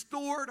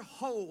restored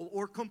whole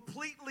or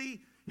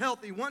completely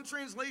healthy. One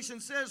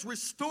translation says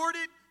restored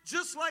it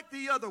just like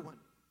the other one.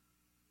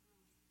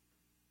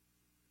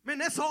 Man,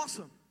 that's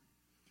awesome.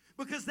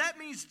 Because that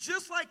means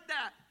just like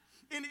that,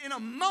 in a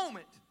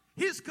moment,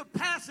 his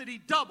capacity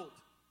doubled.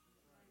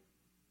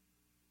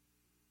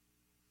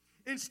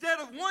 Instead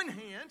of one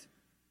hand,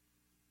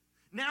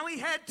 now he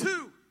had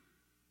two.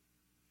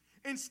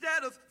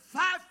 Instead of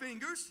 5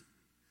 fingers,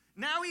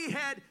 now he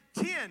had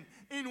 10.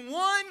 In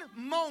one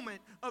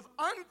moment of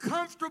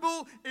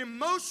uncomfortable,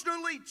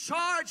 emotionally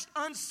charged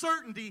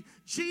uncertainty,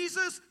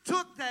 Jesus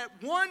took that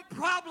one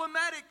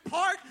problematic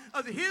part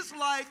of his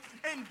life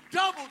and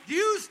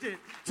used it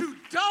to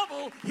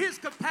double his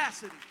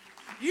capacity.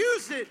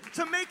 Used it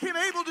to make him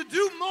able to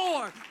do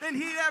more than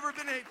he'd ever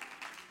been able.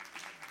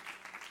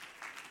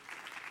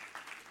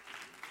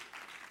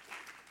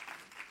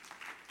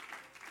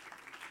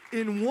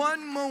 In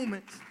one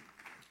moment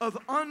of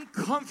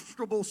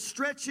uncomfortable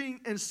stretching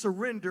and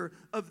surrender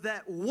of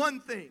that one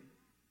thing,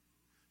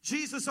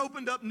 Jesus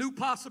opened up new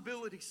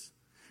possibilities.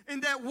 In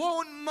that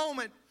one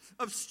moment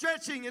of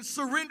stretching and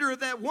surrender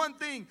of that one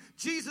thing,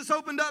 Jesus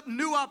opened up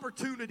new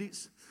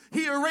opportunities.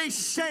 He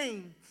erased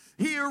shame.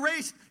 He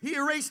erased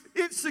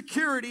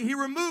insecurity. He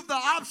removed the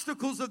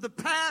obstacles of the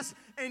past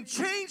and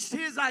changed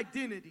his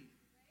identity.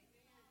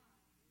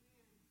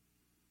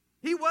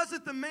 He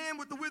wasn't the man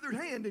with the withered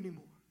hand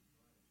anymore.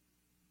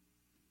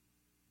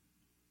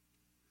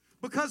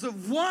 Because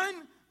of one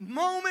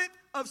moment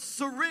of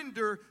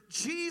surrender,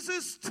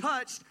 Jesus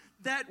touched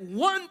that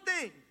one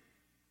thing,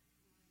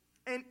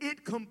 and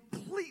it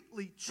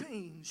completely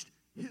changed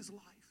his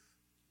life.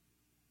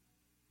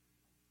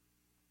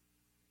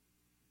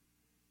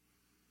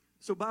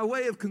 So by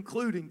way of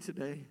concluding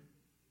today,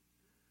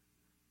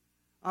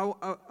 I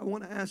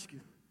want to ask you,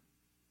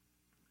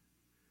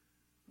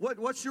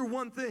 what's your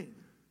one thing?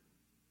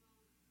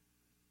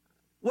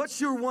 What's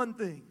your one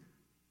thing?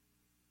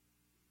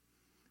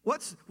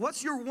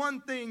 What's your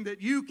one thing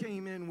that you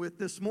came in with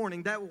this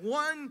morning? That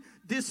one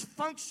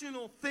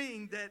dysfunctional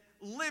thing that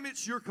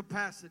limits your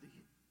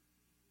capacity?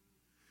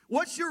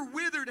 What's your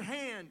withered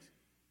hand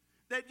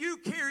that you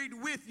carried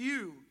with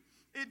you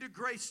into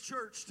Grace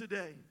Church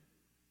today?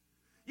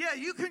 Yeah,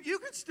 you can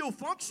still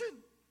function.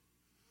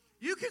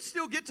 You can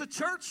still get to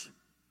church.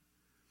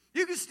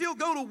 You can still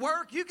go to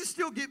work. You can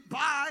still get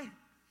by.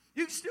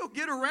 You can still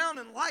get around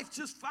in life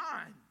just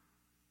fine.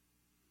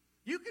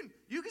 You can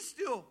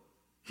still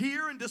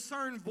hear and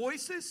discern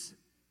voices.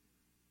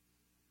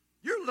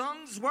 Your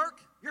lungs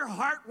work. Your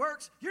heart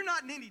works. You're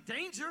not in any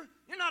danger.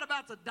 You're not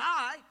about to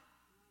die.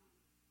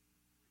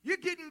 You're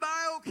getting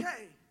by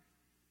okay.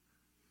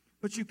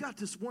 But you got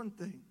this one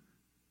thing.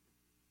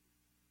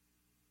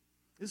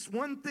 This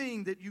one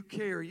thing that you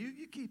carry.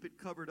 You keep it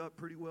covered up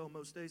pretty well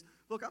most days.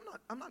 Look,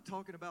 I'm not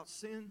talking about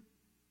sin.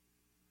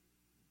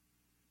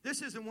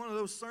 This isn't one of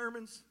those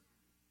sermons.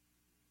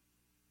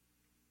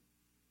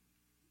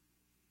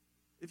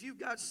 If you've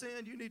got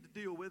sin, you need to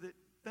deal with it.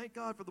 Thank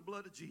God for the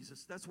blood of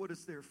Jesus. That's what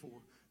it's there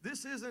for.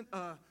 This isn't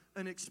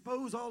an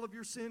expose all of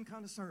your sin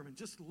kind of sermon.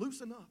 Just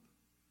loosen up.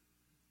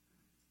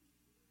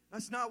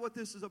 That's not what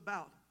this is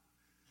about.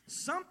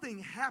 Something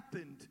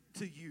happened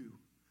to you.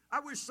 I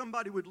wish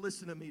somebody would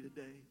listen to me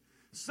today.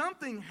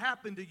 Something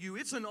happened to you.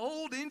 It's an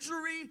old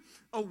injury,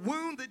 a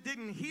wound that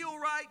didn't heal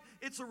right.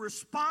 It's a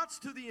response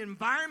to the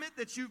environment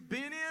that you've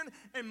been in.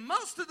 And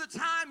most of the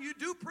time, you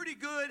do pretty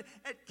good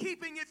at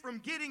keeping it from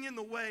getting in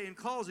the way and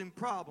causing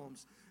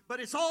problems.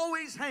 But it's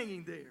always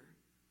hanging there.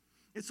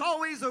 It's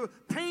always a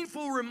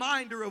painful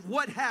reminder of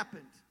what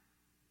happened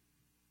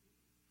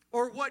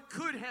or what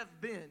could have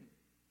been.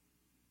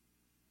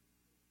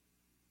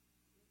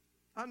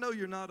 I know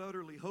you're not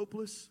utterly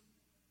hopeless.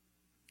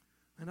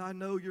 And I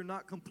know you're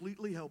not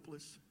completely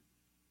helpless,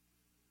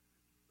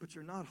 but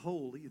you're not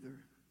whole either.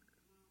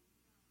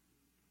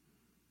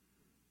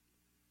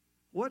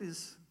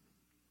 What's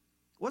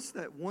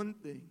that one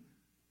thing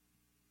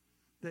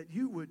that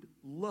you would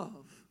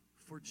love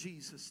for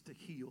Jesus to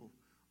heal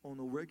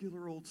on a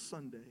regular old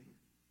Sunday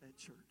at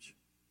church?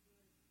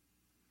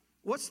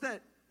 What's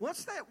that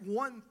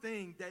one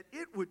thing that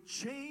it would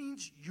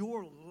change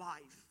your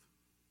life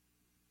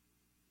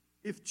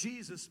if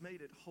Jesus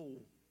made it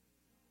whole?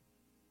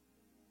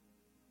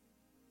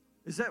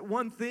 Is that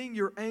one thing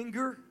your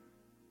anger?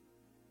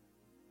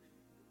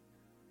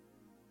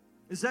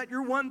 Is that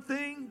your one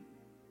thing?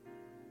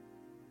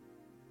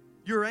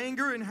 Your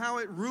anger and how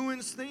it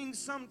ruins things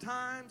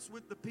sometimes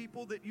with the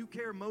people that you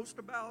care most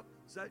about?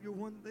 Is that your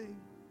one thing?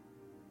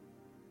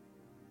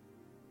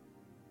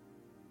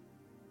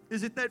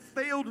 Is it that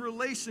failed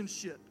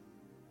relationship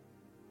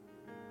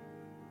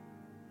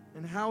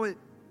and how it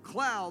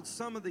clouds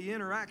some of the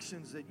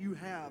interactions that you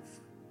have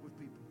with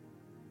people?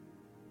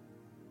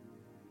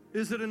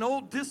 Is it an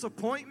old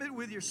disappointment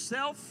with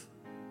yourself?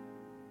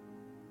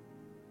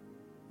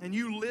 And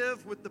you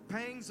live with the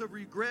pangs of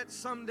regret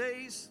some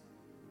days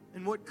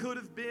and what could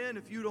have been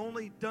if you'd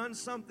only done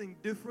something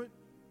different?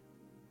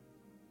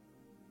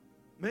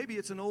 Maybe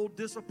it's an old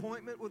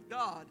disappointment with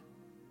God.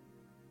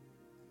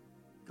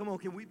 Come on,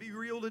 can we be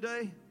real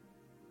today?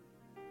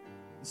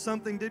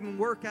 Something didn't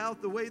work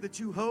out the way that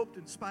you hoped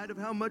in spite of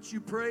how much you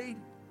prayed.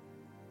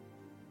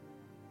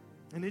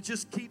 And it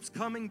just keeps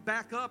coming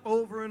back up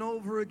over and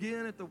over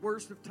again at the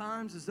worst of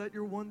times. Is that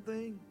your one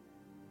thing?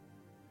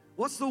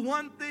 What's the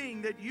one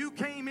thing that you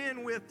came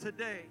in with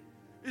today?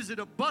 Is it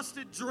a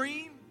busted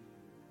dream?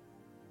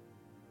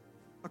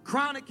 A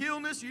chronic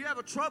illness? You have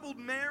a troubled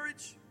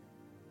marriage?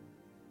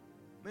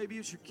 Maybe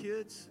it's your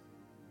kids.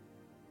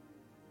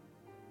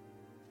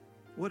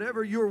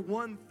 Whatever your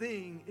one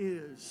thing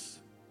is,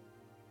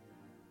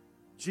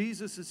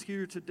 Jesus is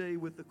here today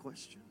with the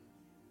question.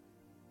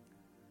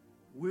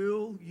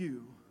 Will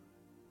you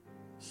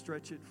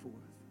stretch it forth?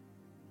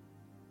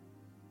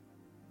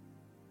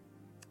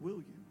 Will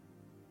you?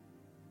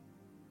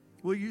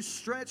 Will you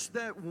stretch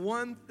that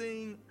one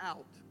thing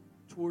out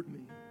toward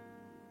me?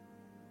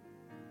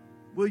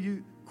 Will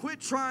you quit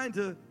trying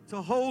to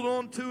hold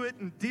on to it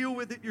and deal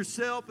with it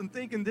yourself and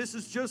thinking this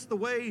is just the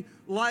way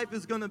life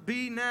is going to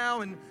be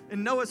now, and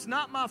no, it's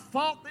not my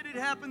fault that it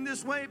happened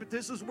this way, but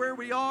this is where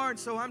we are, and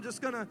so I'm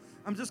just gonna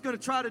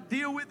try to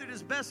deal with it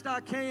as best I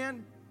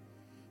can.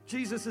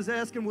 Jesus is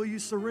asking, will you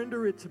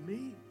surrender it to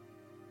me?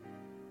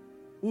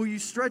 Will you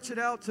stretch it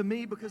out to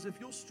me? Because if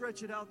you'll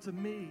stretch it out to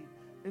me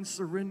and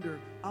surrender,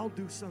 I'll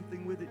do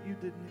something with it you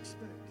didn't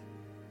expect.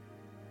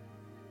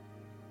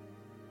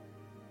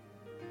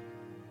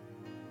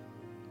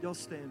 Y'all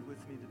stand with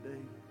me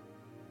today.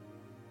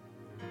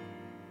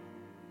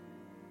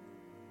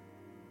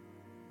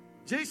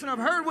 Jason, I've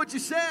heard what you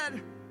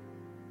said.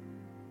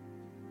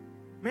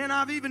 Man,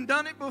 I've even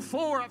done it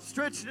before. I've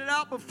stretched it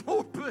out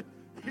before, but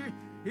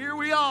here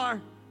we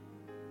are.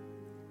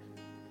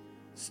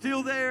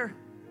 Still there.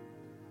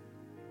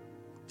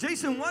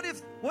 Jason, what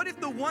if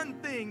the one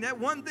thing, that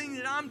one thing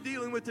that I'm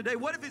dealing with today,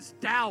 what if it's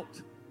doubt?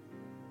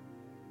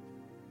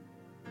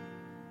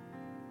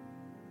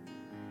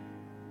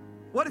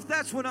 What if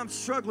that's what I'm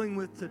struggling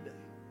with today?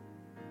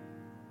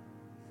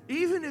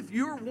 Even if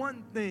your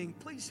one thing,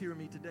 please hear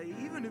me today,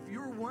 even if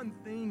your one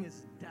thing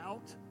is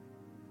doubt,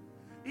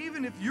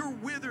 even if your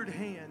withered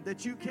hand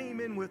that you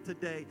came in with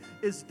today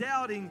is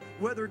doubting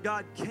whether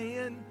God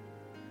can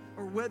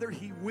or whether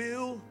He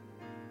will,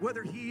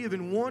 whether He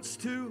even wants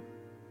to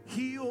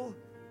heal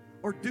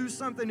or do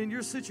something in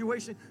your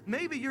situation,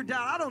 maybe your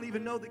doubt, I don't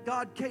even know that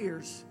God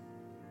cares.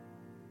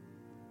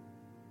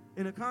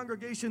 In a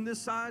congregation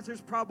this size,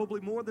 there's probably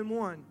more than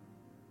one.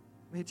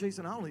 Man,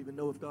 Jason, I don't even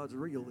know if God's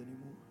real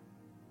anymore.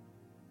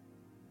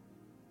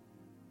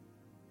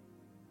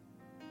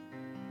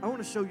 I want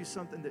to show you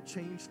something that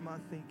changed my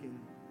thinking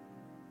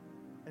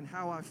and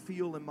how I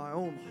feel in my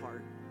own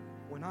heart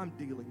when I'm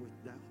dealing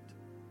with doubt.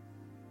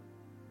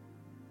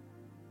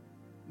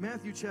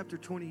 Matthew chapter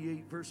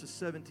 28, verses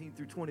 17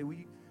 through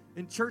 20.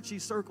 In churchy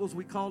circles,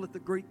 we call it the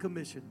Great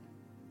Commission.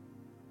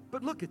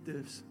 But look at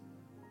this.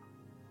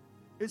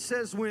 It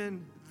says,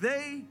 when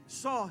they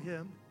saw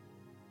him,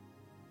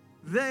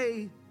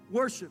 they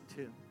worshiped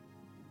him.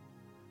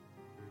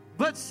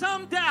 But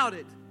some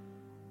doubted.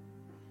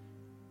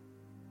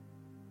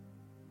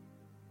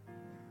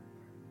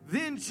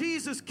 Then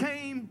Jesus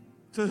came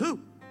to who?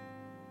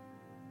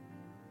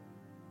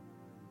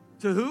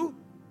 To who?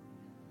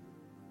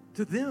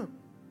 To them.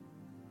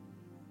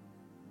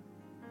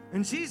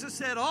 And Jesus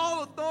said,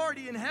 all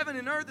authority in heaven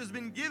and earth has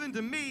been given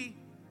to me.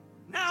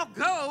 Now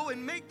go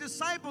and make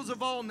disciples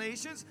of all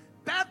nations,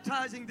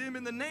 baptizing them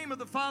in the name of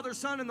the Father,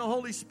 Son, and the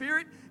Holy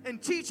Spirit,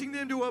 and teaching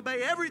them to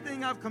obey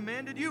everything I've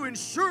commanded you. And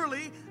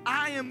surely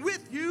I am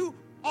with you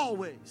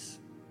always.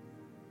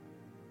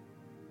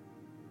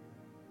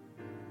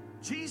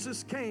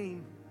 Jesus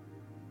came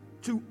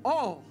to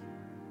all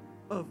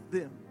of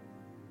them,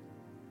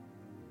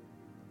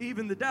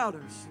 even the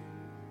doubters.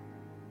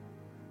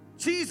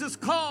 Jesus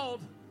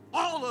called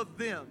all of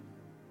them,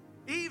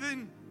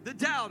 even the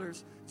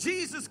doubters.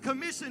 Jesus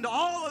commissioned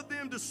all of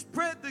them to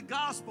spread the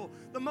gospel,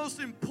 the most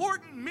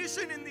important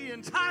mission in the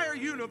entire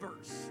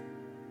universe.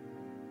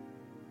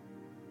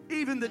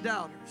 Even the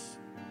doubters.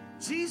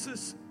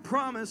 Jesus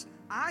promised,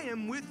 I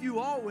am with you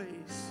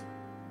always,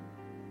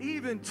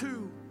 even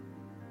to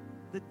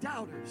the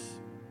doubters.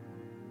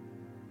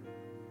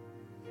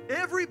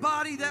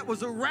 Everybody that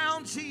was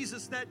around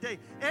Jesus that day,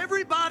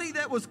 everybody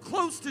that was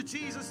close to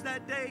Jesus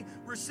that day,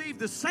 received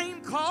the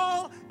same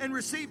call and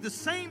received the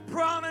same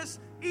promise,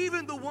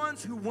 even the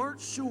ones who weren't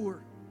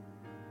sure.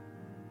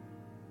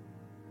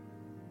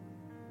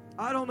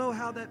 I don't know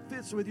how that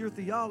fits with your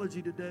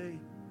theology today,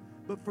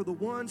 but for the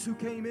ones who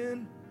came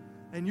in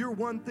and your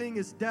one thing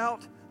is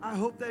doubt, I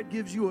hope that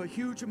gives you a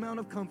huge amount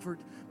of comfort,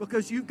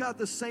 because you've got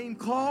the same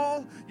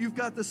call, you've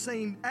got the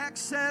same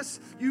access,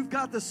 you've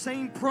got the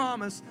same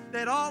promise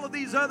that all of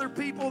these other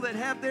people that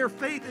have their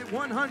faith at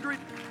 100.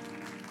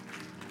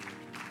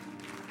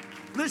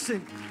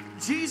 Listen,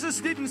 Jesus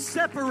didn't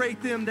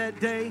separate them that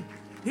day.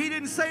 He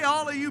didn't say,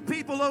 all of you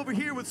people over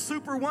here with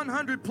super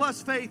 100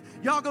 plus faith,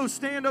 y'all go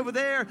stand over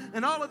there.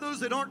 And all of those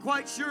that aren't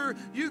quite sure,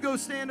 you go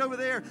stand over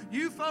there.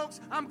 You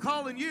folks, I'm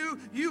calling you.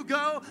 You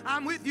go.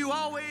 I'm with you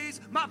always.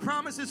 My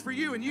promise is for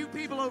you. And you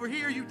people over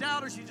here, you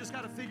doubters, you just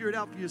got to figure it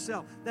out for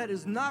yourself. That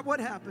is not what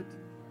happened.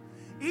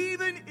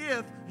 Even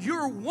if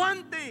your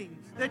one thing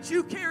that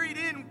you carried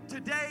in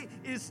today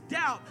is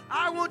doubt,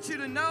 I want you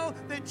to know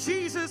that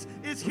Jesus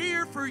is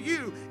here for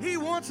you. He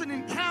wants an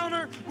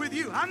encounter with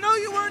you. I know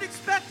you weren't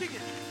expecting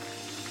it.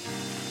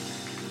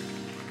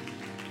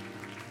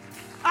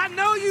 I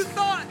know you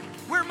thought,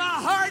 where my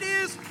heart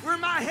is, where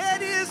my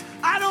head is,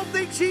 I don't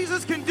think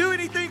Jesus can do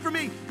anything for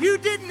me. You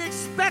didn't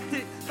expect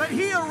it, but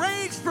He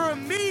arranged for a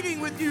meeting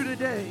with you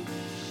today.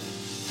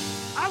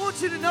 I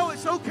want you to know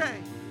it's okay.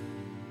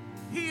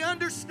 He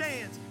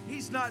understands.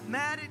 He's not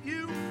mad at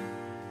you.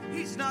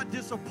 He's not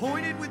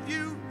disappointed with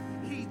you.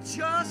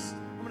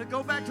 I'm going to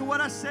go back to what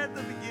I said at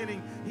the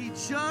beginning. He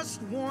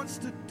just wants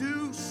to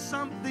do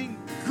something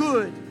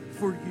good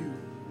for you.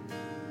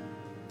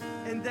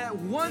 And that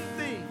one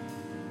thing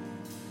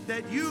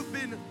that you've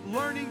been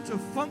learning to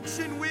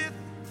function with,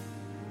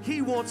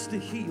 He wants to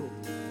heal.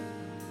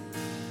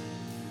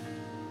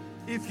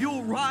 If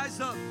you'll rise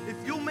up, if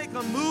you'll make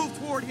a move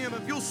toward Him,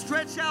 if you'll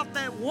stretch out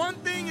that one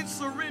thing and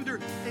surrender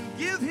and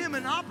give Him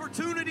an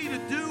opportunity to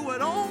do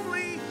what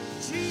only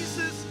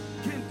Jesus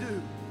can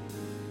do.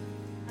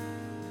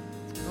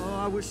 Oh,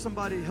 I wish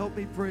somebody would help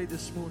me pray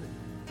this morning.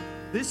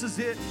 This is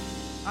it.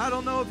 I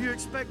don't know if you're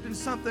expecting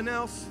something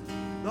else.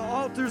 The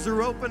altars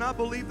are open. I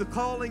believe the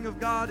calling of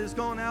God has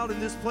gone out in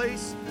this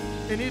place,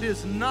 and it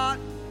has not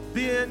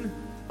been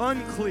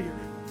unclear.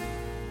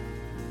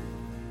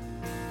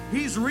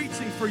 He's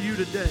reaching for you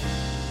today.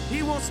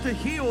 He wants to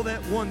heal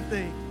that one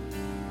thing.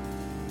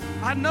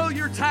 I know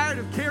you're tired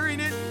of carrying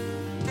it,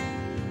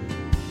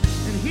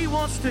 and He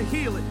wants to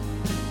heal it.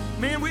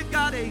 Man, we've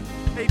got a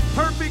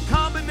perfect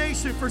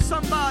combination for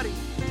somebody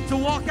to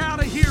walk out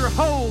of here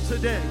whole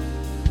today.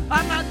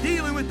 I'm not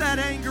dealing with that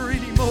anger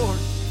anymore.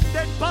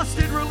 That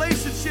busted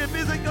relationship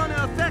isn't going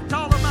to affect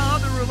all of my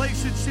other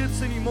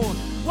relationships anymore.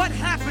 What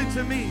happened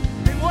to me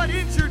and what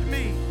injured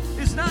me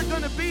is not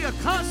going to be a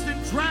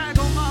constant drag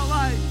on my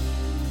life.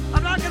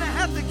 I'm not going to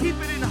have to keep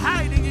it in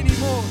hiding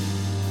anymore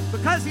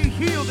because He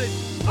healed it.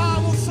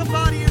 Oh, will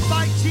somebody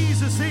invite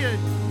Jesus in?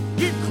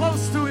 Get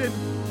close to Him.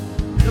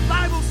 The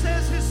Bible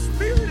says His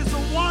Spirit is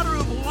the water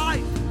of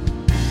life.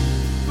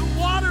 The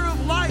water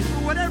of life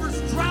for whatever's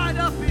dried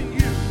up in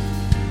you.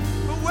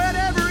 For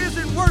whatever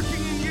isn't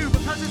working in you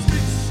because it's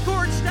been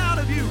scorched out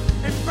of you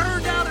and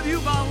burned out of you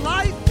by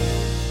life.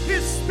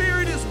 His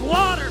Spirit is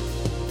water.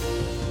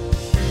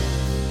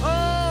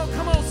 Oh,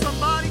 come on,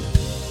 somebody.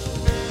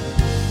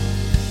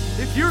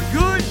 If you're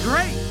good,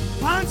 great.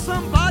 Find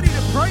somebody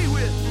to pray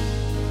with.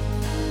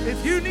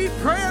 If you need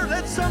prayer,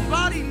 let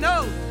somebody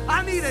know.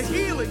 I need a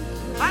healing.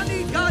 I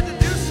need God to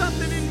do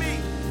something in me.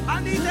 I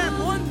need that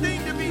one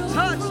thing to be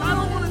touched. I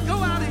don't want to go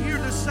out of here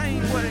the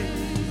same way.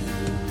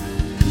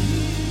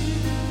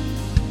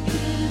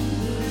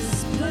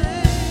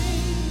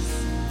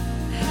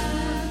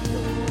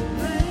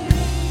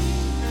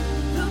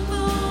 Come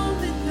on.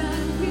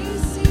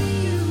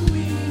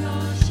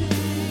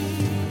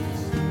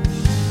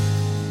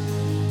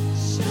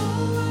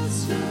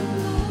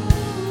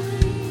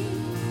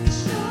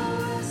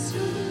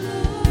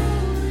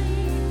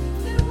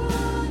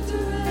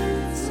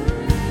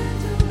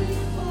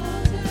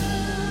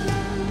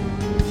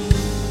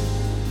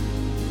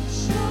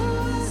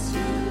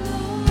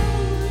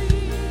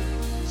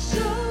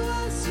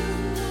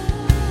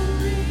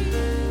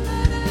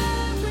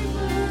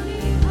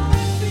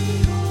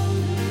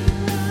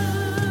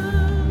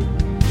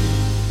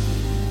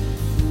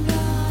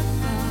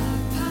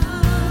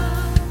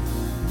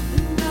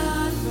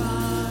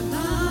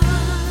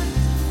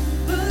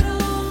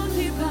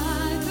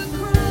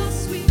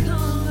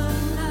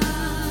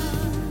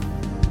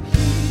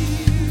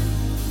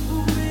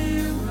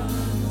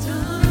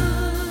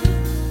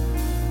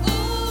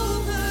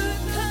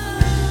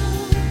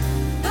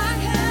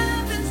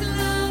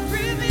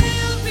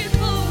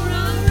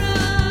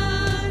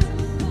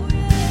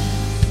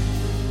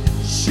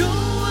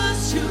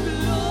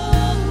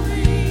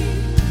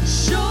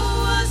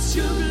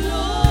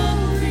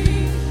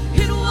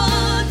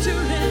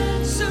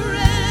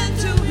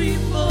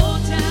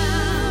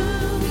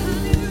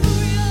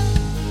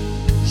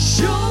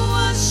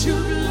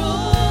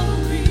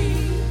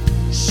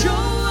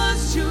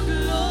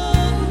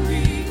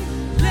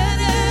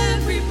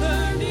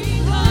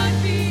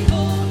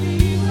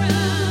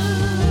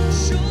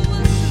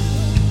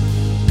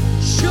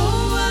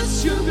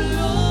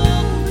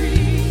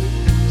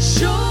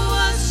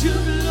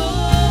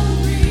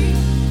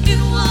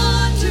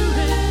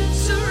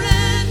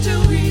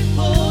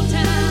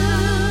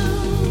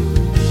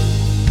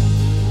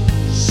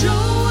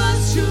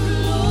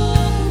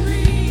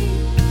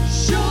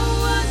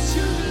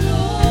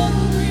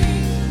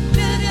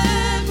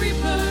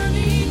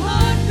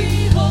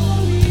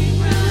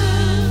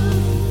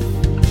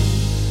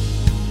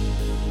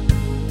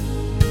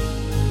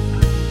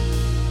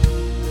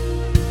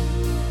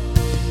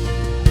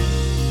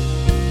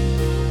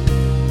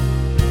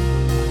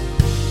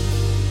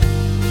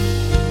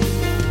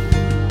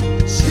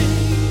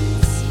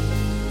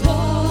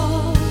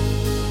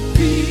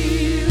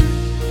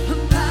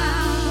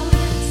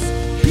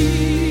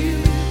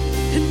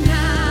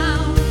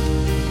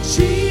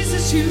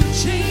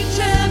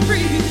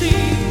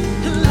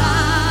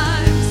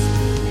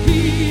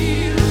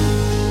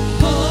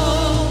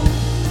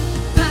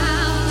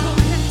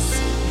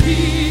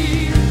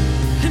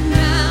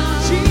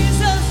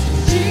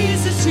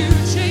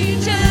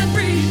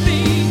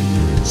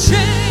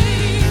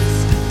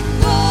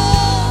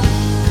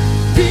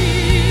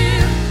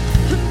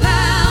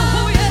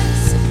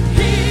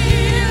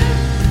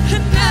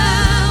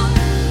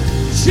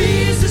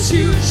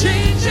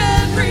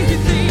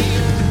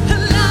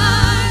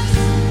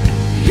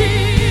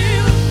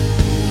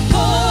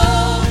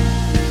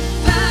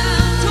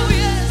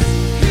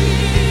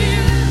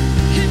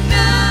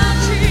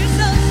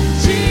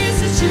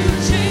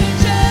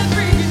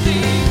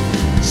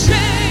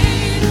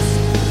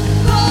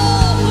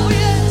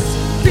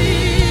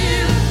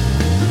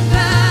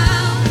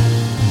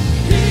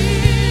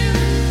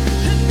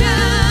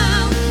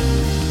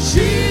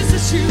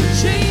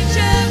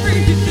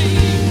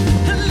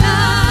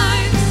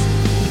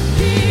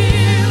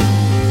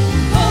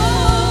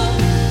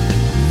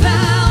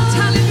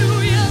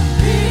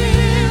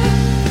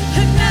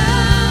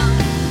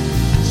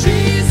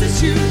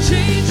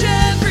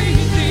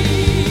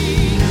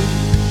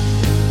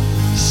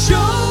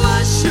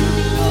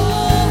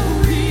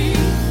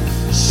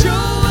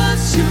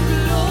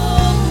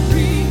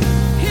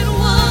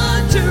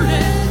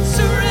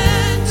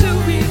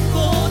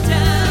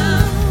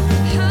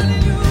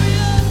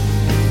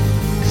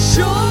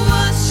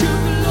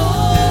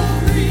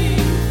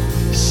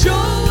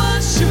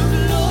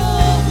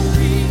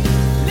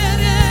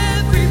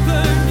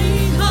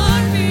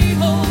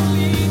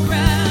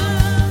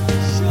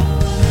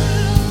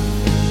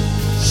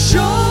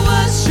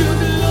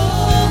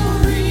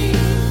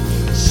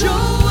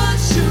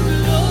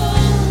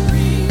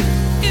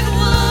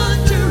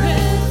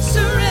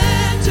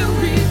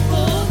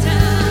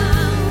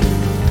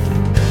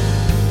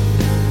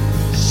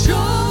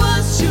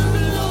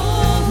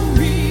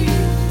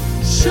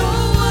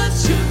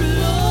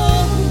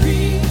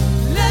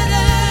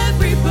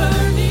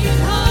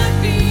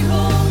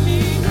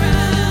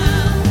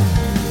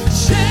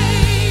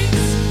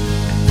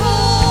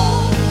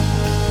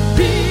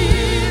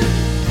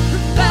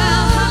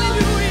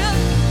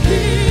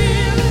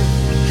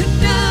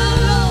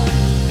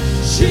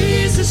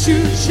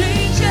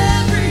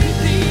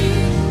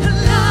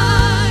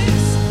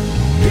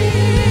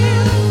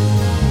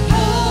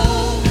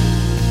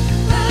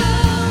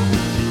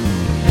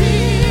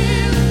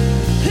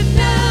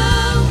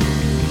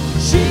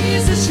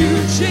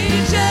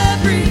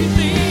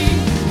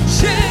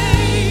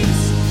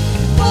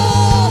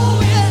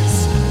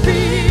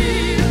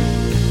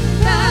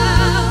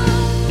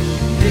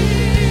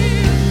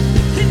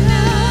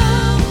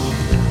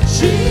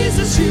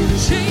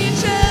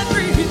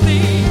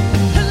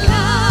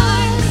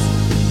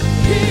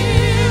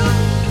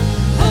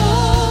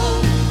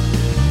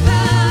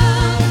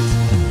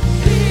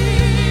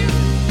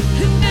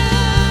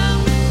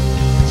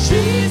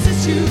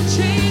 Jesus, you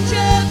change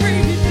it.